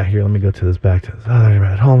 Yeah, here, let me go to this back to this. Oh, there's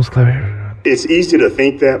Brad Holmes. Clever. It's easy to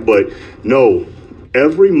think that, but no,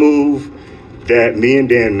 every move that me and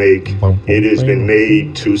Dan make, it has been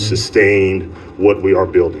made to sustain what we are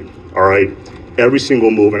building, all right? Every single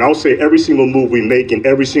move, and I'll say every single move we make and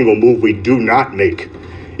every single move we do not make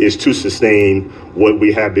is to sustain what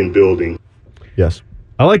we have been building. Yes.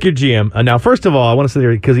 I like your GM. Now, first of all, I want to say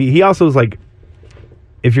there, because he also was like,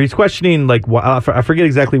 if he's questioning, like, I forget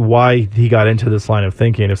exactly why he got into this line of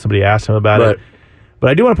thinking, if somebody asked him about Right. it. But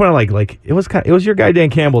I do want to point out, like it was your guy Dan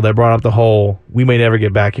Campbell that brought up the whole "we may never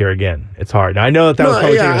get back here again." It's hard. Now I know that was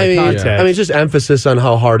probably taken out of context. I mean, just emphasis on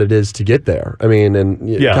how hard it is to get there. I mean, and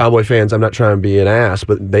Yeah. Cowboy fans, I'm not trying to be an ass,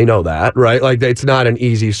 but they know that, right? Like, it's not an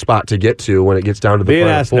easy spot to get to when it gets down to the Being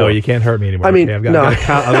Final asked, Four. no, you can't hurt me anymore. I mean, okay? I've no.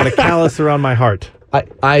 got a callus around my heart.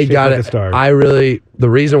 I Shaped got like a it. star. The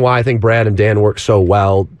reason why I think Brad and Dan work so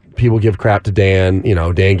well, people give crap to Dan,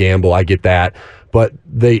 Dan Gamble, I get that. But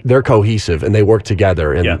they're cohesive and they work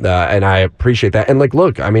together, and and I appreciate that. And like,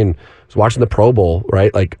 look, I mean, I was watching the Pro Bowl,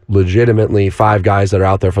 right? Like, legitimately, 5 guys that are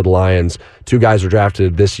out there for the Lions. 2 guys were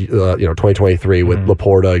drafted this, 2023 with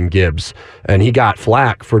Laporta and Gibbs, and he got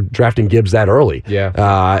flack for drafting Gibbs that early.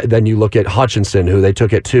 Yeah. Then you look at Hutchinson, who they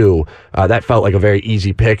took at 2. That felt like a very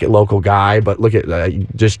easy pick, local guy. But look at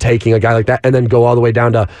just taking a guy like that, and then go all the way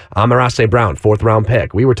down to Amon-Ra St. Brown, 4th round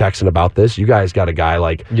pick. We were texting about this. You guys got a guy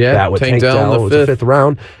like that with Tank Tank Dell in Dell. the It was the 5th. 5th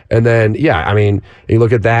round, and then I mean, you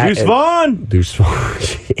look at that. Deuce Vaughn. Deuce Vaughn.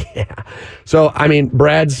 Yeah. So I mean,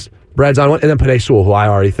 Brad's Brad's on one, and then Penei Sewell, who I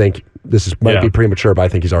already think might be premature, but I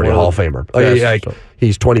think he's already a Hall of Famer.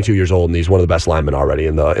 He's 22 years old, and he's one of the best linemen already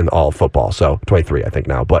in all of football. So 23, I think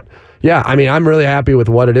now. But yeah, I mean, I'm really happy with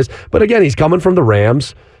what it is. But again, he's coming from the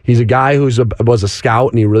Rams. He's a guy was a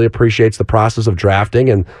scout, and he really appreciates the process of drafting.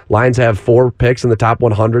 And Lions have 4 picks in the top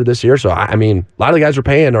 100 this year. So, I mean, a lot of the guys we're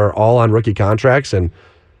paying are all on rookie contracts. And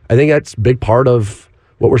I think that's a big part of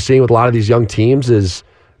what we're seeing with a lot of these young teams is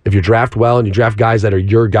if you draft well and you draft guys that are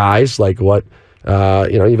your guys, like what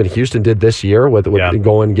even Houston did this year with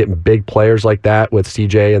going and getting big players like that with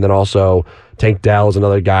CJ, and then also Tank Dell is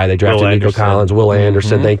another guy. They drafted Nico Collins, Will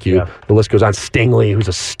Anderson. Thank you. Yeah. The list goes on. Stingley, who's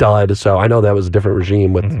a stud. So I know that was a different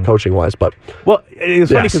regime with coaching wise, but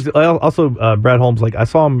it's funny because also Brad Holmes, like I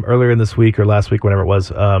saw him earlier in this week or last week, whenever it was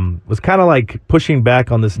kind of like pushing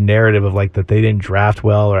back on this narrative of like that they didn't draft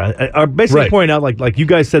well, or basically pointing out like you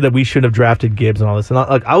guys said that we shouldn't have drafted Gibbs and all this. And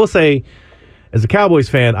I will say, as a Cowboys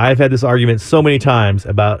fan, I've had this argument so many times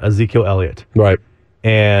about Ezekiel Elliott. Right.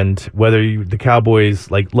 And whether the Cowboys,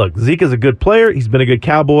 look, Zeke is a good player. He's been a good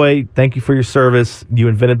Cowboy. Thank you for your service. You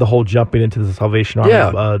invented the whole jumping into the Salvation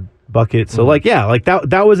Army bucket. So,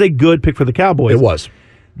 that was a good pick for the Cowboys. It was.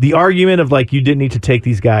 The argument of, you didn't need to take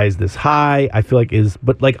these guys this high, I feel like is,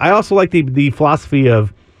 but, I also like the philosophy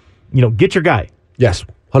of, get your guy. Yes.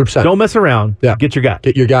 100%. Don't mess around. Yeah. Get your guy.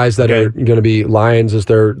 Get your guys that are going to be Lions as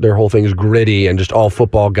their whole thing is gritty and just all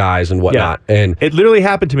football guys and whatnot. Yeah. And it literally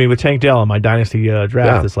happened to me with Tank Dell in my Dynasty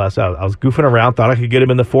draft this last out. I was goofing around, thought I could get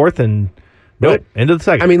him in the 4th, and nope, into the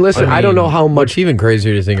 2nd. I mean, listen, I don't know how much. What's even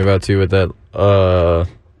crazier to think about, too, with that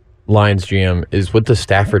Lions GM is with the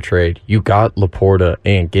Stafford trade, you got Laporta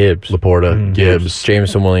and Gibbs. Gibbs.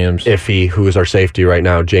 Jameson Williams. Iffy, who is our safety right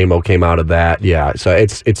now. J-Mo came out of that. Yeah, so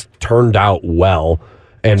it's turned out well.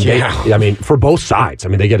 And for both sides. I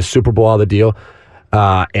mean, they get a Super Bowl out of the deal.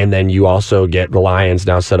 And then you also get the Lions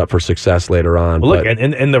now set up for success later on. Well, look,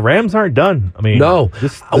 and the Rams aren't done. I mean, no.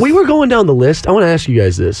 We were going down the list. I want to ask you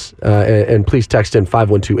guys this, and please text in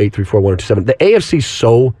 512-834-1027. The AFC's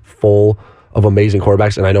so full of amazing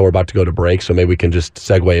quarterbacks, and I know we're about to go to break, so maybe we can just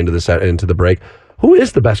segue into the break. Who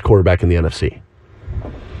is the best quarterback in the NFC?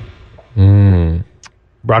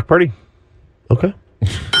 Brock Purdy. Okay.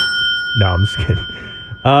 No, I'm just kidding.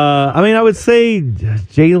 I would say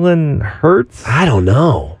Jalen Hurts. I don't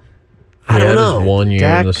know. I don't know. 1 year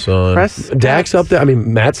in the sun. Dak's up there. I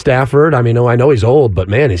mean, Matt Stafford. I mean, I know he's old, but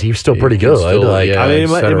man, is he still pretty good?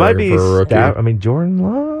 It might be. Jordan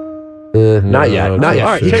Love. Not yet. Not yet.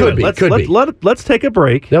 All right, he could be. Let's take a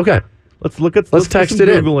break. Okay. Let's text it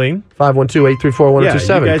Googling. in.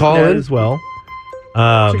 512-834-1027. Call in as well.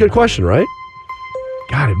 It's a good question, right?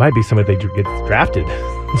 God, it might be somebody that gets drafted.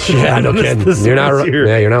 Yeah, no kidding. You're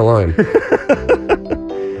not lying.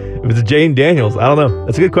 If it's Jane Daniels, I don't know.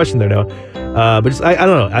 That's a good question there, Noah. But just I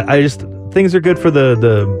don't know. I just things are good for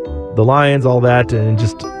the Lions, all that, and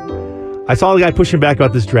just I saw the guy pushing back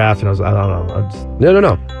about this draft, and I don't know.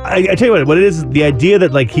 No. I tell you what it is. The idea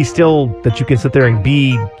that he's still that you can sit there and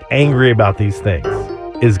be angry about these things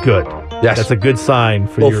is good. Yes, that's a good sign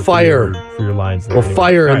for your Lions. We'll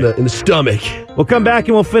fire in the stomach. We'll come back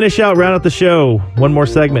and we'll finish out, round out the show. One more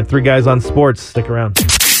segment. 3 Guys on Sports. Stick around.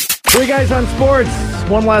 3 Guys on Sports.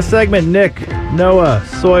 One last segment. Nick, Noah,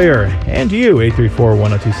 Sawyer, and you.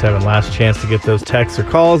 834-1027. Last chance to get those texts or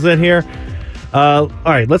calls in here. All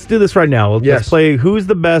right, let's do this right now. Let's play Who's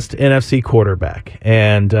the Best NFC Quarterback.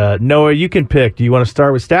 And Noah, you can pick. Do you want to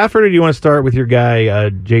start with Stafford or do you want to start with your guy,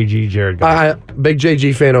 JG, Jared Goff? Big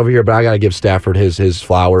JG fan over here, but I got to give Stafford his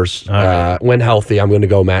flowers. Right. When healthy, I'm going to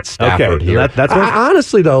go Matt Stafford here. That's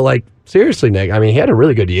honestly, though, seriously, Nick, I mean, he had a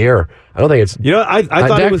really good year. I don't think it's... I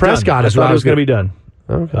thought Dak it was Prescott done. I thought it was going to be done.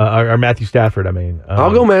 Okay. Or Matthew Stafford, I mean.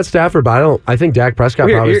 I'll go Matt Stafford, but I think Dak Prescott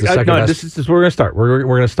probably is the second best. This is where we're going to start. We're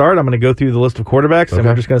going to start. I'm going to go through the list of quarterbacks, and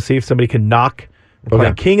we're just going to see if somebody can knock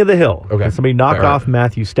King of the Hill. Okay. Can somebody knock off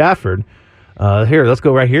Matthew Stafford? Here, let's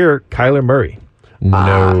go right here. Kyler Murray.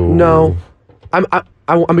 No.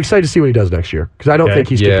 I'm excited to see what he does next year, because I don't think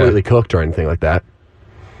he's completely cooked or anything like that.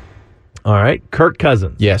 All right. Kirk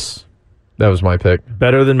Cousins. Yes. That was my pick.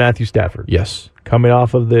 Better than Matthew Stafford. Yes. Coming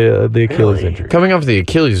off of the Achilles injury. Coming off the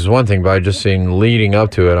Achilles is one thing, but I just seen leading up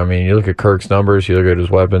to it. I mean, you look at Kirk's numbers, you look at his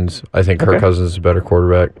weapons. I think Kirk Cousins is a better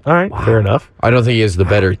quarterback. All right, fair enough. I don't think he has the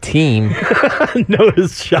better team. No,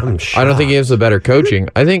 it's shocked. I don't think he has the better coaching.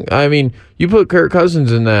 I mean, you put Kirk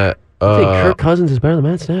Cousins in that. I think Kirk Cousins is better than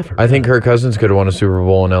Matt Stafford. I think Kirk Cousins could have won a Super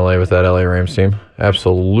Bowl in L.A. with that L.A. Rams team.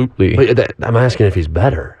 Absolutely. But I'm asking if he's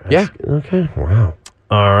better. Yeah. Okay. Wow.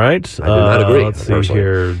 All right. I do not agree. Let's see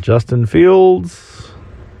here. Justin Fields.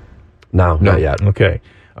 No, not yet. Okay.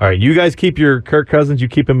 All right, you guys keep your Kirk Cousins. You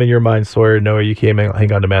keep him in your mind, Sawyer. Noah, you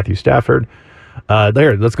hang on to Matthew Stafford.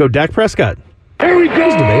 There, let's go Dak Prescott. Here we go.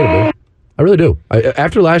 It's debatable. I really do.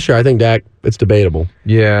 After last year, I think Dak, it's debatable.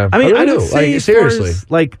 Yeah. I mean, I do. would say seriously.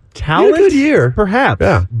 Talent? He had a good year. Perhaps.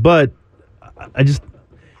 Yeah. But I'm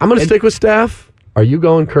going to stick with Staff. Are you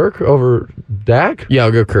going Kirk over Dak? Yeah,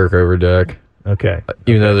 I'll go Kirk over Dak. Okay.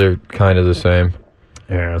 Even though they're kind of the same.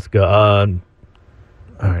 Yeah, let's go.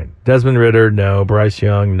 All right. Desmond Ridder, no. Bryce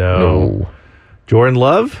Young, no. Jordan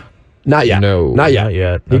Love? Not yet. No. Not yet. Not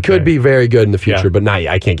yet. He could be very good in the future, Yeah. but not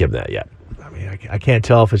yet. I can't give him that yet. I mean, I can't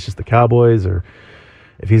tell if it's just the Cowboys or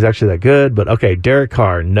if he's actually that good. But, okay, Derek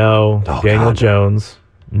Carr, no. Oh, Daniel God. Jones,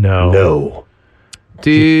 no. No.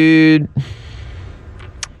 Dude.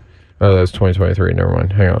 Oh, that's 2023. Never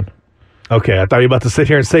mind. Hang on. Okay, I thought you were about to sit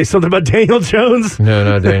here and say something about Daniel Jones. No,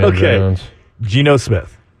 not Daniel Okay. Jones. Geno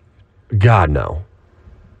Smith. God, no.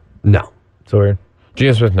 No. Sorry.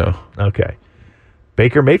 Geno Smith, no. Okay.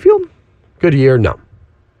 Baker Mayfield? Good year, no.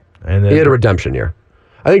 And then He had a redemption year.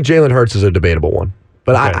 I think Jalen Hurts is a debatable one,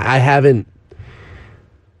 but Okay. I haven't.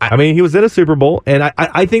 I mean, he was in a Super Bowl, and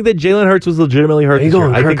I think that Jalen Hurts was legitimately hurt. Are you this year.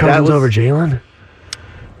 going I Kirk think that Cousins was over Jalen?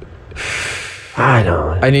 I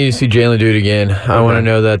don't. I need to see Jalen do it again. I want to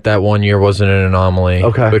know that 1 year wasn't an anomaly.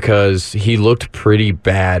 Okay. Because he looked pretty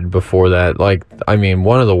bad before that. Like, I mean,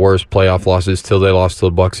 one of the worst playoff losses till they lost to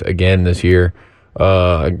the Bucs again this year.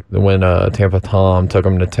 When Tampa Tom took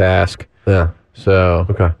him to task. Yeah. So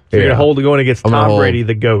Okay. So you're going against I'm gonna Tom hold. Brady,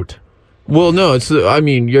 the GOAT. well, no,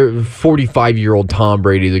 you're 45-year-old Tom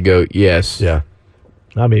Brady, the GOAT. Yes. Yeah.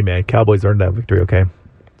 Not me, man. Cowboys earned that victory, okay?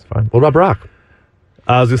 It's fine. What about Brock?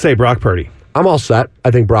 I was going to say Brock Purdy. I'm all set.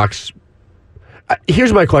 I think Brock's.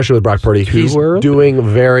 Here's my question with Brock Purdy. He's early? doing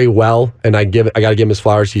very well, and I got to give him his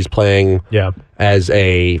flowers. He's playing Yeah. as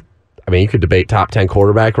a. I mean, you could debate top 10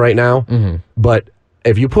 quarterback right now, but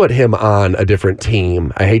if you put him on a different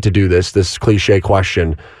team, I hate to do this cliche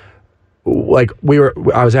question. Like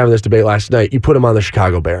I was having this debate last night. You put him on the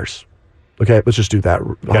Chicago Bears. Okay, let's just do that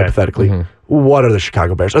hypothetically. What are the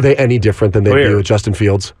Chicago Bears? Are they any different than they'd be with Justin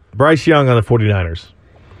Fields? Bryce Young on the 49ers.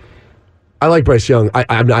 I like Bryce Young.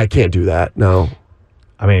 I can't do that. No.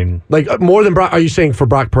 I mean, Like more than Brock. Are you saying for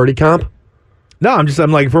Brock Purdy comp? no,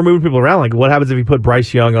 I'm like, if we're moving people around, like, what happens if you put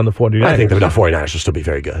Bryce Young on the 49ers? I think the 49ers will still be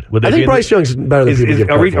very good. Would they I be think in Bryce Young's better than people give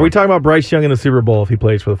are we credit for. talking about Bryce Young in the Super Bowl if he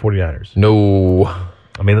plays for the 49ers? No.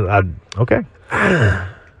 I mean, okay. I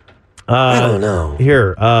don't know.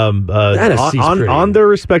 Here, NFC's pretty. on their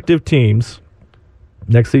respective teams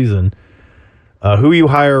next season, who you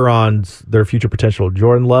hire on their future potential?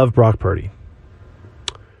 Jordan Love, Brock Purdy.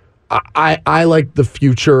 I like the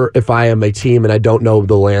future if I am a team and I don't know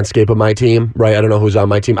the landscape of my team, right? I don't know who's on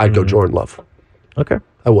my team. I'd go Jordan Love. Okay.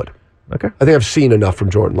 I would. Okay. I think I've seen enough from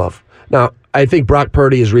Jordan Love. Now, I think Brock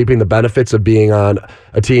Purdy is reaping the benefits of being on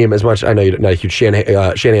a team as much. I know you're not a huge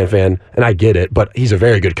Shanahan fan, and I get it, but he's a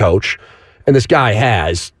very good coach. And this guy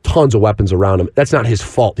has tons of weapons around him. That's not his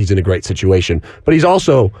fault. He's in a great situation. But he's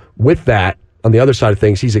also, with that, on the other side of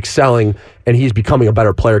things, he's excelling and he's becoming a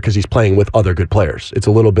better player because he's playing with other good players. It's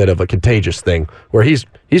a little bit of a contagious thing where he's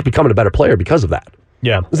becoming a better player because of that.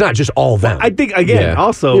 Yeah. It's not just all them. I think, again,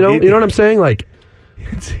 also, you know what I'm saying? Like,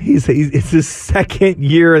 it's his second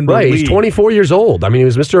year in the right, league. he's 24 years old. I mean, he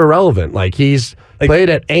was Mr. Irrelevant. Like, he's played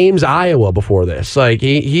at Ames, Iowa before this. Like,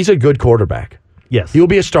 he's a good quarterback. Yes. He will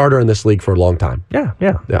be a starter in this league for a long time. Yeah.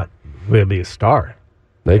 Will be a star.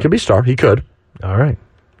 He could be a star. He could. All right.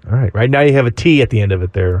 Right now you have a T at the end of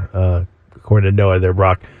it there, according to Noah there,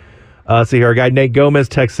 Brock. See here, our guy Nate Gomez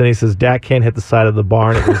texts in. He says Dak can't hit the side of the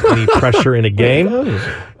barn if there's any pressure in a game,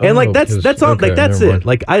 and like that's all. Okay, like that's never it. mind.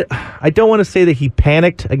 Like I don't want to say that he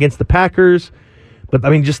panicked against the Packers, but I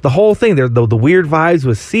mean just the whole thing. There the weird vibes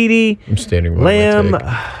with CeeDee, I'm standing by Lamb. my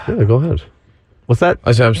take. Yeah, go ahead. What's that?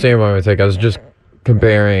 I said I'm standing by my take. I was just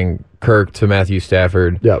comparing Kirk to Matthew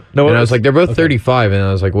Stafford. Yep. No, And I was like, they're both 35, and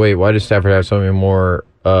I was like, wait, why does Stafford have so many more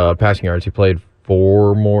passing yards? He played 3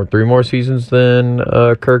 more seasons than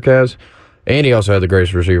Kirk has. And he also had the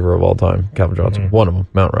greatest receiver of all time, Calvin Johnson. One of them,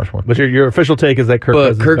 Mount Rushmore. But your official take is that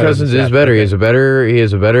Kirk Cousins is better. He has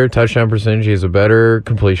a better touchdown percentage. He has a better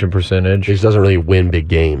completion percentage. He just doesn't really win big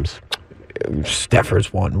games.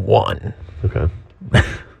 Stafford's won one. Okay.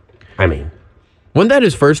 I mean, Wasn't that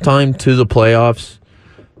his first time to the playoffs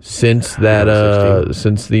since that 16.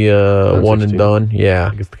 since the one and done?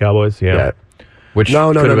 Yeah. against the Cowboys. Yeah. Which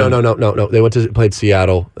No. could've been- They played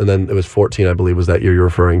Seattle, and then it was 14, I believe, was that year you're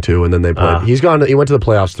referring to, and then they played. He went to the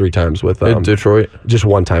playoffs 3 times with Detroit. just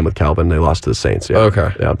one time with Calvin. They lost to the Saints. Yeah. Okay.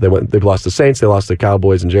 Yeah, they lost to the Saints. They lost to the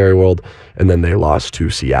Cowboys in Jerry World, and then they lost to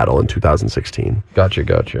Seattle in 2016. Gotcha.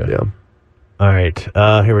 Yeah. All right,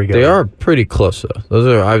 here we go. They are pretty close, though. Those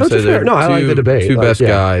are, I would say, they're I like the debate. two best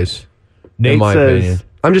guys, Nate in my opinion.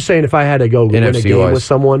 I'm just saying, if I had to go win a game NFC-wise. with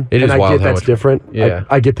someone, It and is I wild get how that's much- different. Yeah.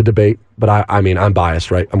 I get the debate, but I mean, I'm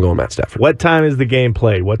biased, right? I'm going Matt Stafford. What time is the game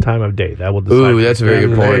played? What time of day? That will decide. Ooh, that's a very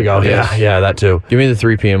good point. There you go. Yes. Yeah, that too. Give me the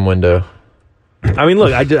 3 p.m. window. I mean,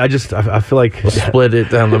 look, I feel like Split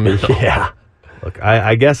it down the middle. Yeah. Look,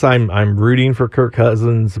 I guess I'm rooting for Kirk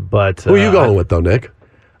Cousins, but Who are you going with, though, Nick?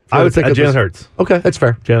 I would say think of Jalen this- Hurts. Okay, that's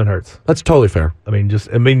fair. Jalen Hurts. That's totally fair. I mean,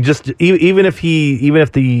 even if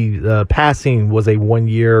the passing was a 1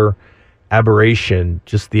 year aberration,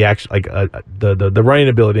 just the actual the running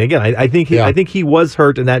ability. Again, I think he was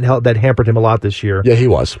hurt, and that hampered him a lot this year. Yeah, he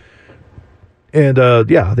was. And I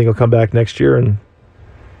think he'll come back next year, and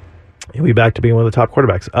he'll be back to being one of the top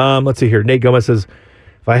quarterbacks. Let's see here. Nate Gomez says,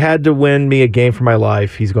 if I had to win me a game for my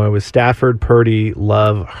life, he's going with Stafford, Purdy,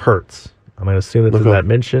 Love, Hurts. I'm going to assume that's in that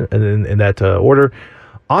mention and in that order.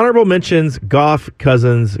 Honorable mentions: Goff,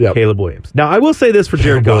 Cousins, Caleb Williams. Now, I will say this for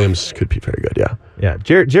Jared Goff. Williams could be very good. Yeah. Yeah,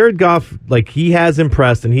 Jared Goff, like, he has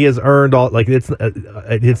impressed and he has earned all. Like,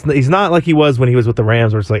 he's not like he was when he was with the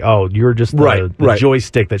Rams, where it's like, oh, you're just the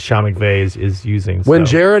joystick that Sean McVay is using. When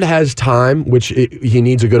Jared has time, which he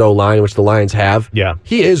needs a good O-line, which the Lions have,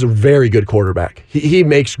 he is a very good quarterback. He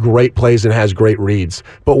makes great plays and has great reads.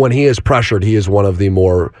 But when he is pressured, he is one of the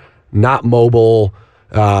more not mobile,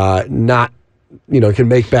 can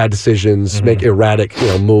make bad decisions, make erratic,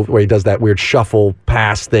 move where he does that weird shuffle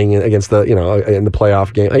pass thing against the, in the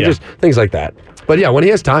playoff game, just things like that. But yeah, when he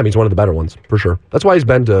has time, he's one of the better ones for sure. That's why he's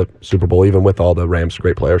been to Super Bowl, even with all the Rams'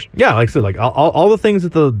 great players. Yeah, like I said, like all the things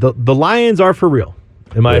that the Lions are for real,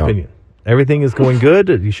 in my opinion. Everything is going good.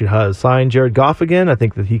 You should sign Jared Goff again. I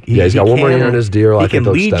think that he's got one more year in his deal. He can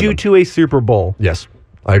lead you to a Super Bowl. Yes,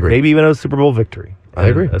 I agree. Maybe even a Super Bowl victory. I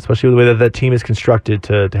agree. Especially with the way that team is constructed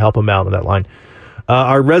to help him out in that line.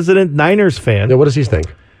 Our resident Niners fan. Yeah, what does he think?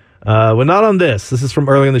 Well, not on this. This is from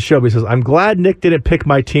earlier in the show. But he says, I'm glad Nick didn't pick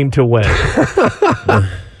my team to win.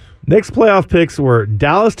 Nick's playoff picks were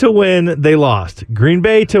Dallas to win, they lost. Green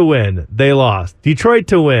Bay to win, they lost. Detroit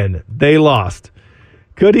to win, they lost.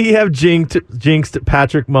 Could he have jinxed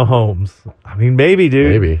Patrick Mahomes? I mean, maybe,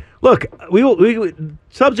 dude. Maybe. Look, we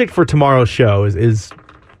subject for tomorrow's show is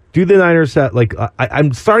do the Niners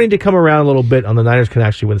I'm starting to come around a little bit on the Niners can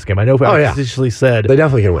actually win this game. I know I officially said they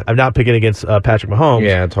definitely can win. I'm not picking against Patrick Mahomes.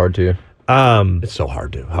 Yeah, it's hard to. It's so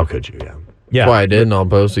hard to. How could you? Yeah. That's why I didn't on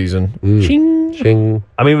postseason. Ching.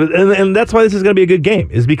 I mean, and that's why this is going to be a good game,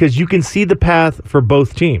 is because you can see the path for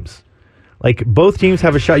both teams. Like, both teams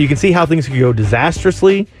have a shot. You can see how things could go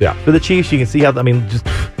disastrously for the Chiefs. You can see how, just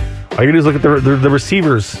all you do is look at the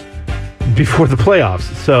receivers before the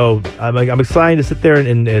playoffs. So I'm excited to sit there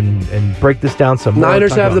and break this down some more.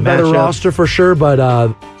 Niners have the better roster for sure, but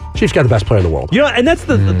Chiefs got the best player in the world. And that's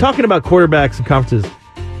talking about quarterbacks and conferences.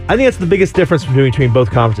 I think that's the biggest difference between both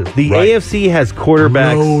conferences. The AFC has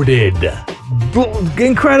quarterbacks loaded,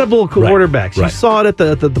 incredible quarterbacks. You saw it at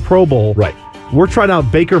the Pro Bowl. Right. We're trying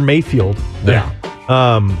out Baker Mayfield. Yeah.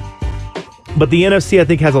 But the NFC, I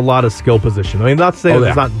think, has a lot of skill position. I mean, not to say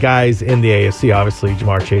there's not guys in the AFC, obviously,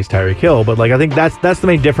 Jamar Chase, Tyreek Hill, but I think that's the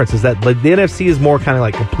main difference, is that the NFC is more kind of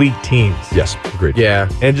like complete teams. Yes, agreed. Yeah.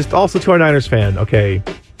 And just also to our Niners fan, okay,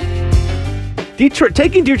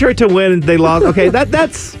 taking Detroit to win, they lost. Okay,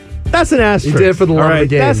 that's an asterisk. You did it for the love of the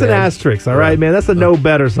game. That's man. an asterisk. All right, man. That's a no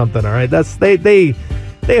bet or something. All right, that's they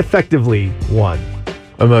effectively won.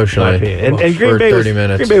 Emotionally. And Green for Bay 30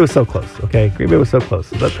 minutes. Green Bay was so close. Okay, Green Bay was so close.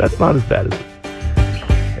 That's not as bad as it.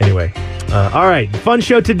 Anyway, all right, fun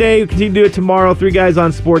show today. We'll continue to do it tomorrow. 3 Guys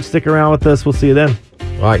on Sports. Stick around with us. We'll see you then.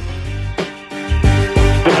 All right.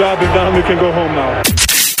 The job is done. We can go home now.